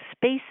between the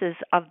spaces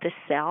of the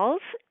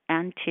cells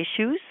and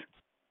tissues.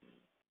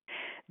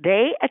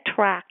 They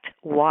attract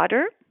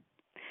water,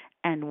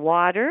 and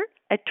water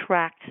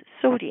attracts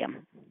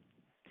sodium.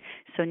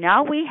 So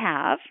now we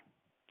have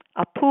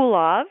a pool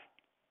of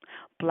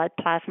blood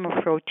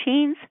plasma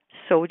proteins,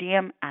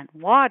 sodium, and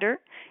water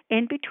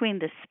in between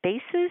the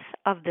spaces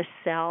of the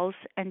cells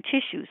and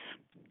tissues.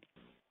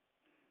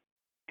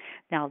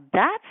 Now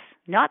that's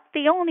not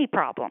the only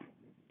problem.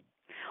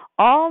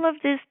 All of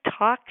this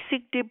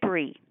toxic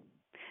debris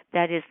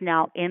that is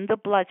now in the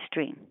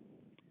bloodstream,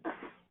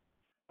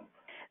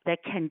 the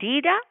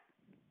candida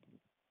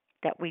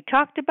that we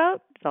talked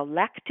about, the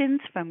lectins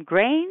from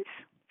grains,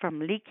 from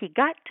leaky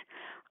gut,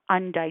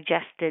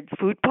 undigested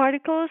food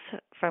particles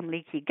from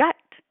leaky gut,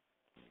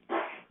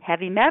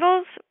 heavy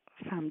metals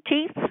from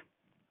teeth,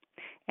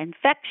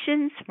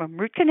 infections from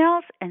root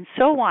canals, and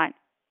so on.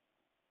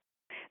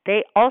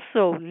 They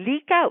also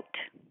leak out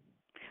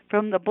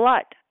from the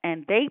blood,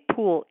 and they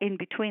pool in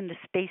between the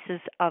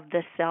spaces of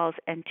the cells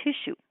and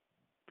tissue.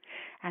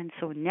 And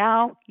so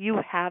now you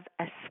have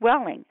a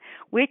swelling,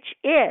 which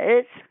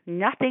is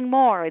nothing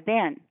more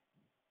than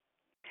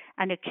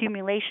an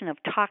accumulation of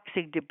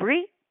toxic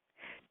debris,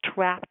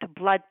 trapped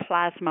blood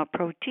plasma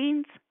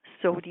proteins,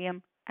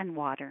 sodium, and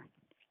water.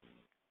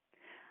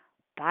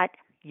 But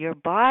your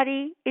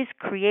body is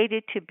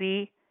created to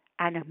be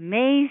an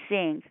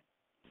amazing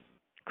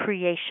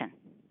creation.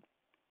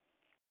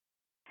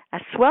 A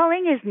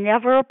swelling is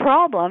never a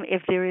problem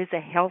if there is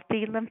a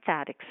healthy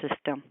lymphatic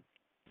system.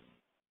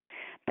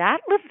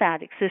 That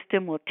lymphatic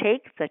system will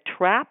take the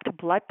trapped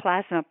blood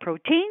plasma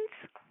proteins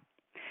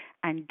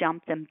and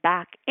dump them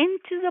back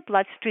into the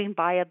bloodstream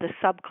via the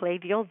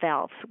subclavian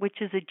valves, which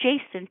is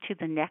adjacent to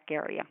the neck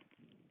area.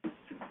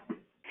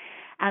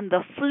 And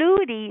the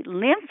fluidy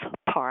lymph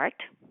part,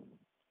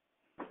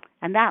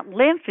 and that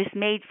lymph is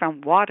made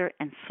from water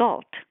and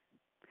salt,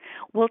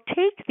 will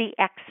take the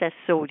excess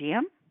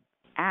sodium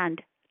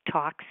and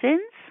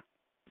toxins,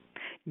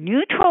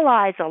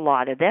 neutralize a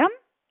lot of them,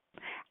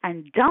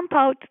 and dump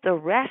out the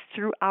rest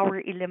through our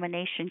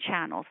elimination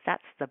channels.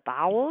 That's the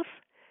bowels,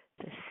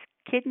 the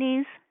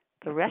kidneys,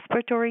 the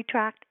respiratory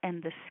tract,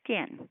 and the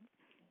skin.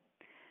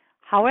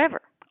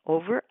 However,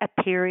 over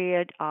a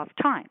period of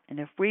time, and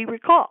if we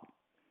recall,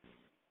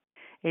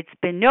 it's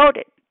been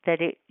noted that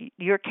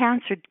your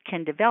cancer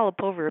can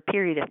develop over a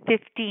period of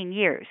 15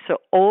 years. So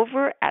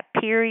over a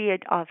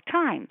period of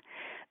time,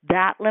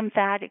 that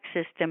lymphatic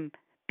system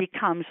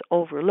becomes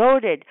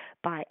overloaded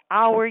by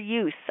our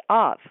use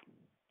of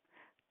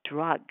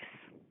drugs,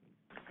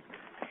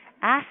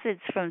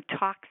 acids from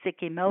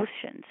toxic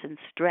emotions and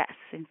stress,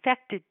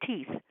 infected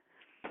teeth,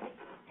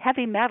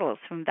 heavy metals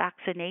from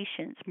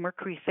vaccinations,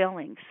 mercury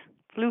fillings,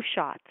 flu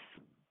shots,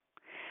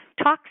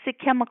 toxic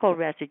chemical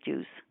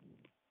residues,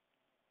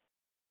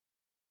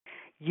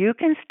 you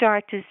can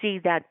start to see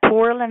that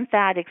poor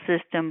lymphatic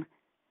system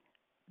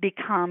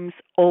becomes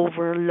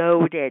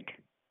overloaded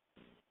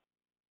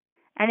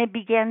and it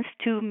begins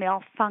to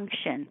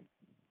malfunction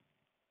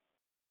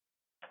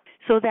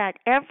so that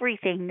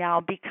everything now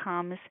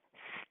becomes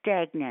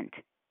stagnant.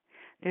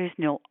 There's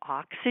no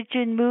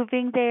oxygen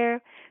moving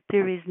there.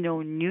 There is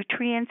no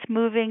nutrients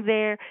moving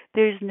there.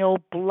 There's no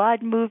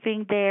blood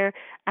moving there,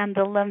 and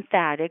the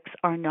lymphatics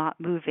are not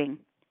moving.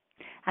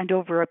 And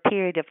over a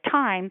period of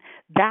time,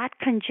 that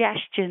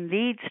congestion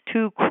leads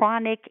to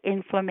chronic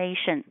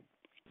inflammation,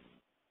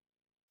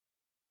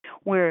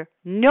 where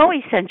no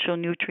essential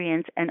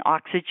nutrients and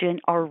oxygen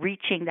are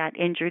reaching that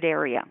injured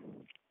area.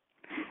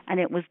 And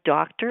it was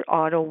Dr.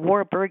 Otto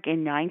Warburg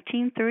in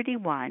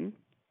 1931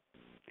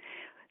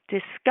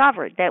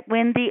 discovered that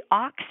when the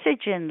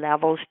oxygen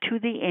levels to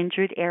the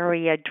injured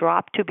area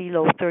drop to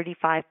below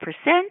 35%,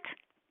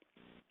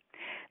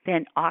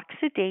 then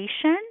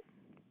oxidation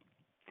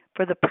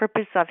for the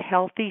purpose of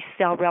healthy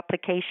cell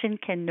replication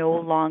can no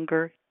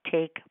longer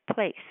take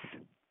place.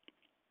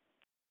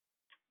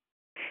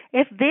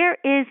 If there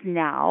is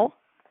now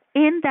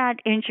in that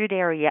injured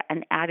area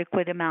an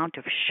adequate amount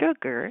of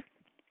sugar,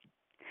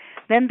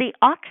 then the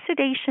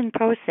oxidation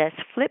process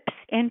flips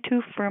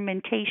into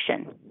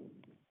fermentation.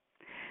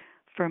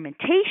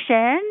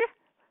 Fermentation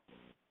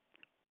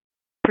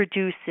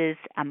produces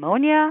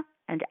ammonia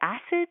and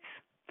acids,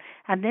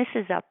 and this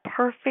is a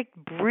perfect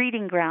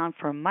breeding ground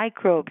for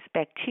microbes,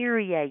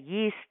 bacteria,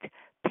 yeast,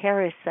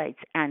 parasites,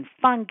 and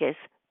fungus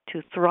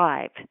to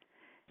thrive.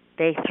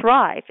 They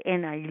thrive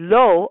in a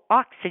low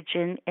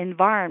oxygen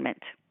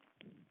environment.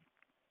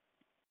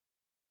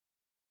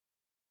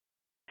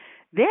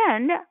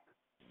 Then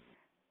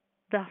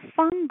the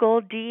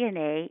fungal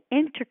DNA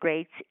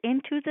integrates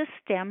into the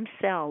stem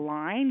cell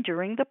line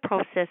during the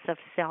process of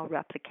cell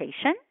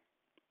replication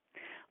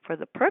for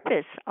the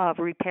purpose of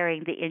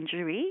repairing the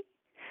injury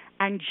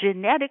and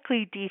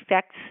genetically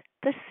defects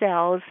the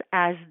cells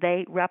as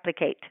they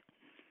replicate.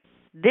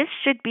 This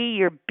should be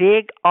your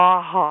big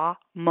aha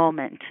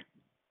moment.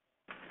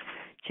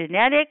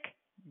 Genetic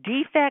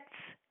defects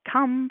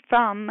come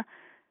from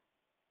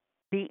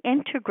the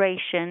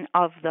integration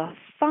of the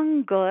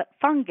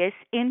fungus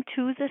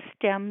into the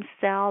stem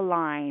cell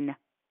line.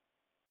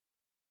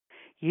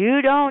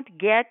 You don't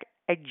get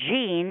a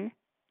gene,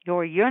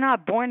 or you're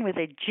not born with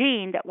a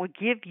gene that will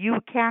give you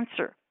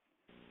cancer.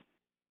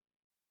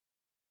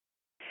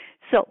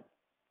 So,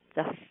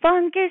 the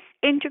fungus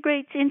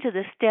integrates into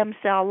the stem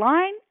cell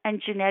line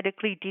and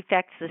genetically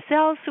defects the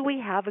cells, so we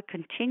have a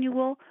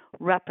continual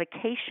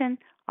replication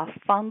of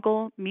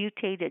fungal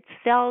mutated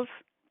cells.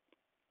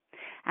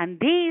 And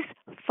these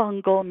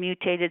fungal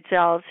mutated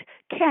cells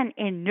can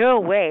in no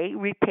way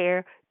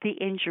repair the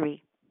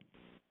injury.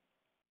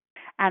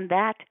 And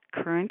that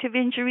current of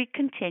injury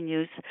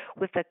continues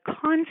with a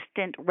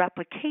constant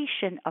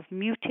replication of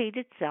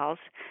mutated cells,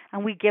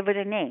 and we give it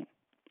a name.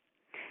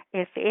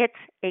 If it's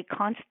a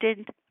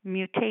constant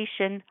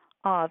mutation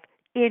of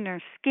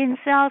inner skin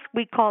cells,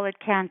 we call it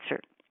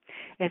cancer.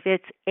 If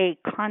it's a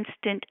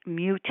constant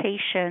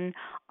mutation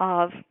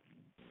of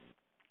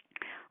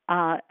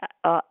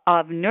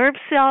nerve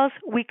cells,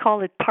 we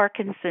call it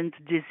Parkinson's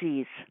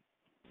disease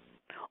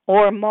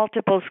or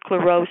multiple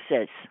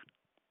sclerosis.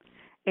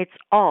 It's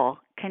all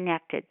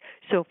connected.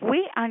 So if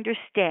we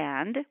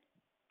understand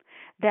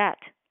that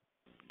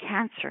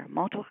cancer,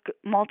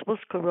 multiple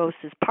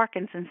sclerosis,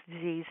 Parkinson's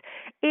disease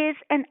is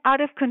an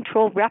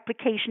out-of-control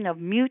replication of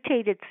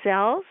mutated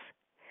cells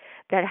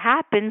that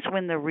happens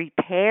when the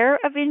repair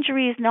of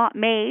injury is not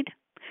made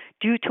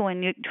due to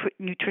a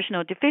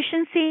nutritional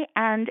deficiency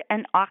and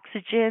an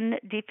oxygen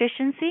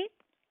deficiency,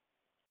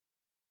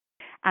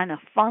 and a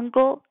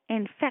fungal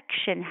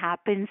infection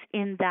happens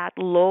in that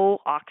low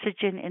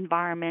oxygen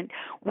environment,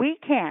 we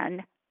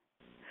can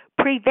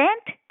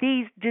prevent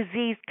these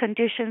disease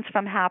conditions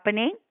from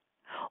happening,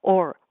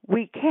 or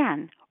we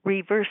can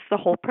reverse the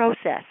whole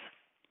process.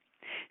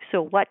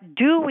 So what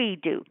do we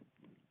do?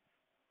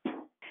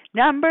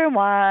 Number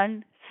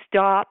one,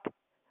 stop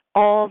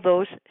all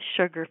those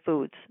sugar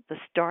foods, the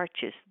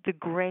starches, the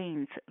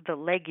grains, the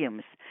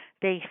legumes.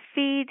 They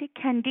feed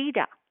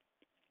candida.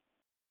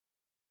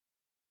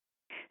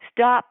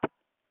 Stop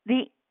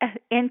the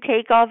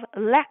intake of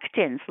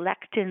lectins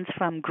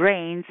from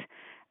grains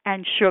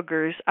and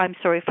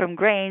from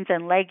grains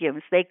and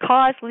legumes. They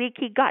cause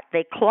leaky gut.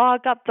 They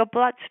clog up the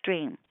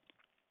bloodstream.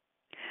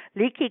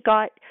 Leaky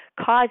gut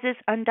causes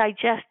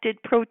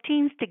undigested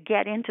proteins to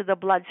get into the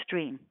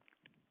bloodstream.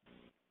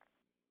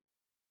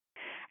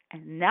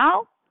 And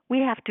now we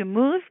have to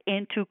move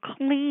into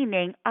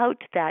cleaning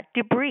out that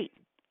debris.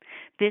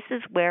 This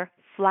is where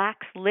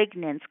flax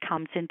lignans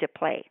comes into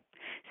play,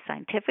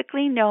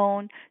 scientifically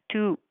known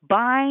to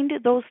bind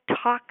those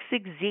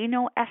toxic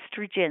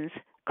xenoestrogens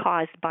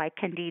caused by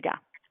candida.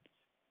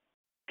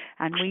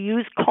 And we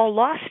use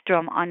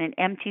colostrum on an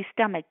empty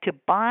stomach to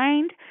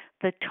bind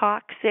the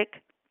toxic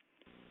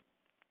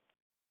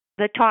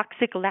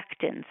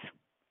lectins.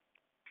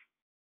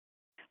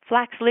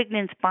 Flax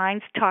lignans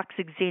binds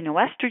toxic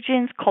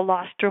xenoestrogens,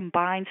 colostrum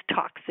binds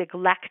toxic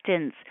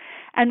lectins,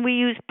 and we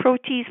use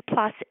Protease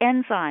Plus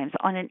enzymes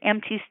on an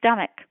empty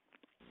stomach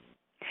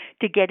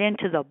to get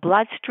into the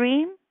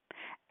bloodstream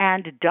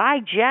and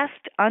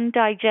digest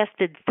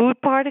undigested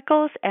food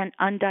particles and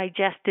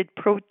undigested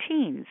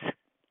proteins,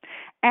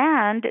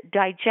 and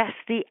digest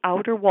the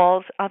outer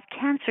walls of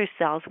cancer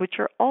cells, which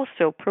are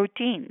also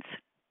proteins.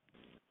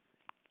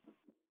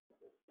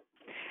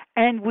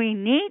 And we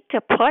need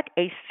to put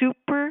a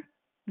super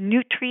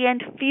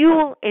nutrient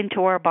fuel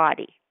into our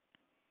body.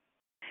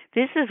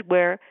 This is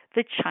where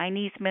the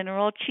Chinese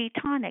mineral Qi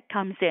tonic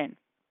comes in.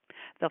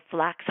 The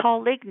flax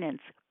hull lignans,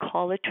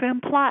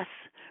 colatrim plus,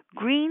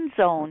 green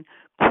zone,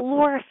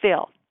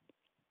 chlorophyll,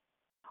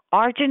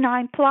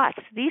 arginine plus.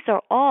 These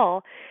are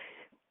all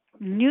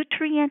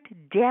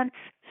nutrient-dense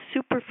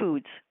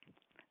superfoods.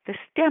 The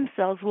stem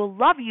cells will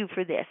love you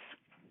for this.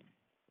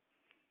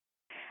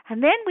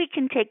 And then we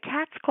can take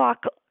cat's claw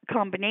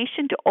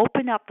combination to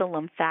open up the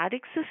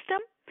lymphatic system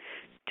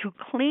to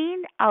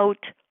clean out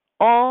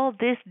all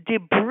this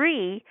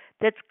debris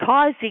that's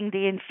causing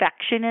the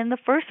infection in the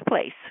first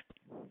place.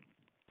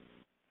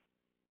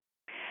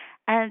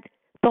 And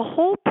the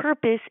whole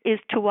purpose is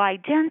to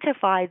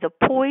identify the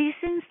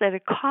poisons that are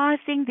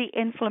causing the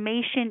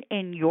inflammation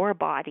in your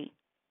body.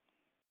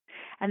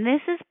 And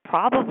this is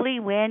probably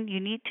when you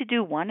need to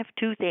do one of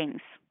two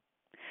things: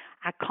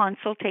 a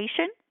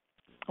consultation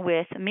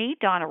with me,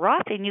 Donna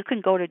Roth, and you can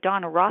go to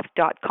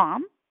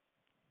donnaroth.com,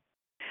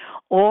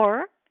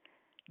 or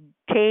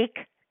take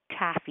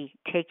TAFI,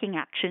 Taking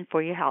Action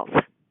for Your Health.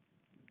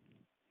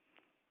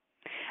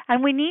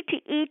 And we need to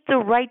eat the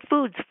right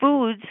foods,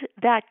 foods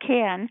that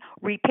can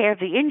repair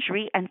the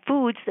injury and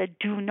foods that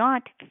do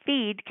not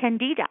feed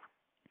candida.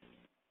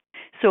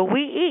 So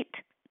we eat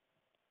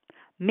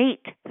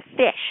meat,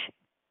 fish,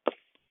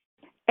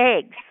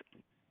 eggs,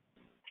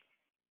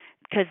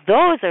 because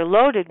those are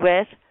loaded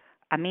with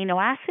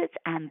amino acids,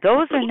 and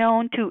those are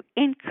known to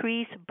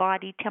increase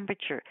body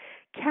temperature.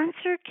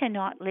 Cancer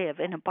cannot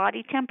live in a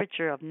body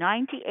temperature of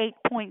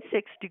 98.6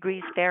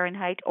 degrees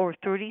Fahrenheit or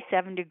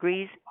 37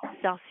 degrees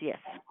Celsius.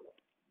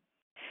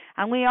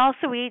 And we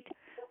also eat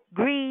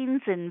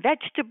greens and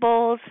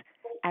vegetables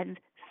and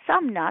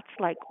some nuts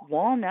like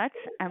walnuts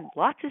and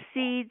lots of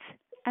seeds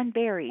and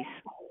berries.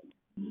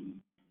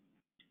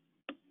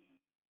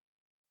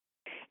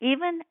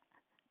 Even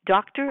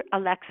Dr.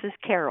 Alexis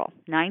Carrel,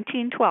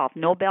 1912,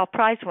 Nobel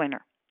Prize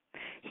winner,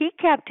 he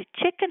kept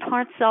chicken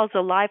heart cells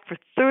alive for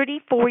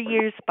 34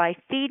 years by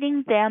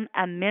feeding them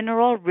a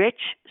mineral-rich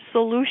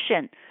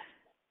solution.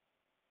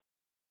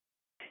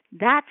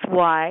 That's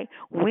why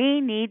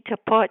we need to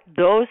put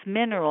those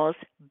minerals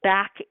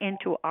back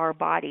into our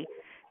body.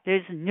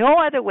 There's no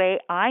other way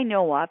I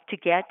know of to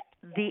get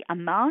the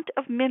amount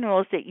of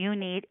minerals that you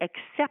need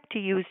except to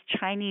use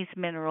Chinese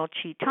mineral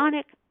Qi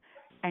tonic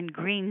and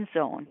green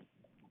zone.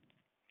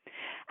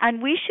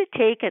 And we should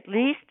take at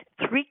least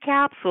 3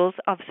 capsules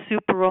of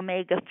super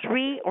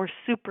omega-3 or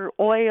super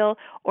oil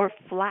or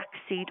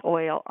flaxseed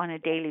oil on a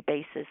daily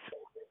basis.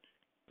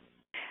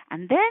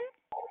 And then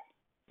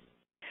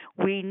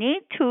we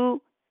need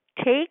to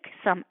take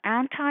some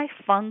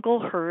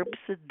antifungal herbs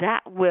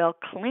that will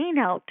clean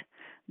out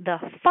the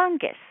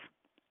fungus.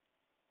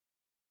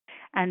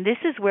 And this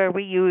is where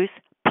we use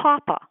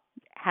Papa.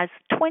 It has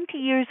 20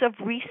 years of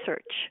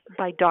research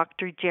by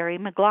Dr. Jerry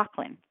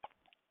McLaughlin,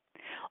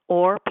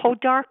 or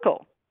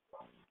Podarco,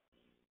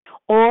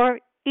 or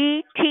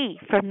ET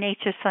from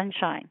Nature's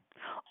Sunshine,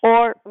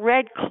 or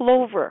red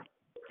clover.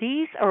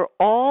 These are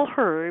all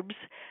herbs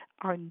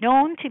are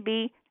known to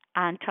be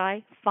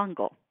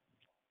antifungal.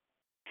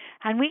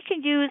 And we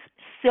can use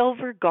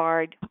Silver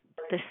Guard,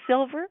 the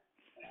silver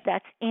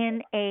that's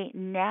in a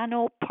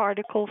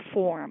nanoparticle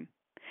form,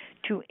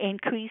 to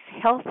increase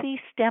healthy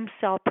stem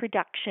cell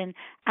production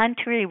and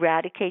to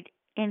eradicate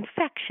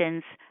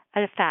infections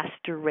at a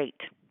faster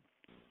rate.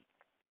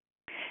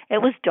 It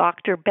was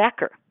Dr.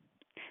 Becker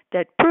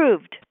that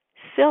proved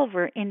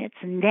silver in its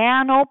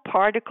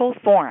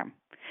nanoparticle form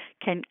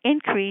can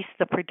increase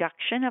the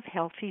production of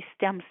healthy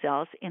stem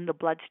cells in the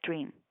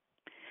bloodstream,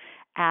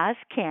 as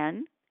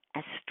can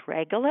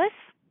astragalus.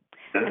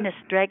 And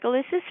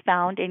astragalus is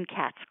found in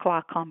cat's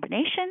claw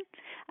combination,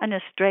 and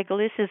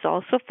astragalus is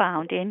also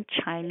found in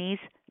Chinese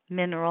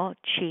mineral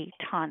Qi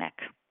tonic.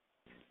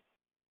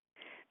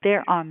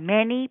 There are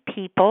many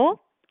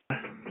people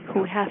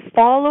who have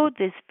followed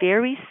this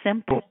very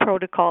simple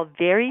protocol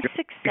very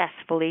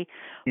successfully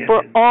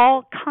for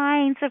all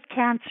kinds of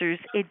cancers.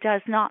 It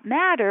does not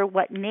matter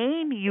what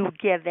name you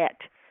give it.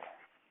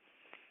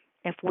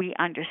 If we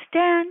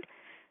understand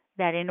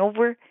that in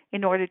order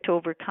to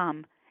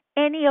overcome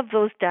any of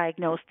those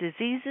diagnosed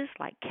diseases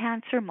like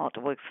cancer,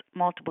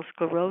 multiple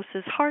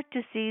sclerosis, heart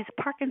disease,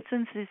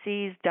 Parkinson's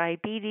disease,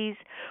 diabetes,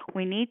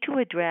 we need to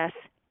address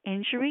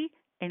injury,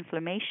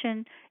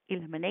 inflammation,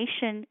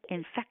 elimination,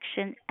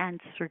 infection, and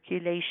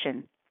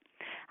circulation.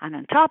 And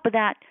on top of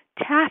that,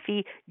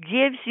 TAFI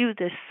gives you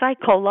the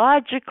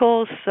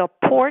psychological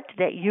support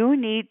that you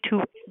need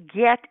to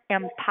get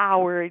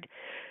empowered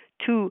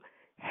to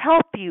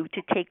help you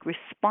to take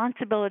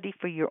responsibility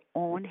for your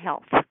own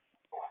health.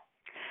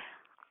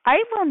 I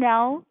will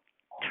now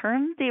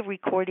turn the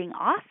recording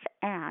off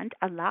and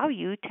allow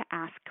you to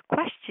ask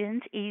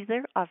questions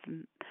either of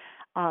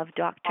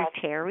Dr.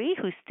 Terry,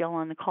 who's still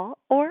on the call,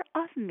 or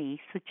of me.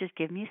 So just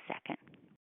give me a second.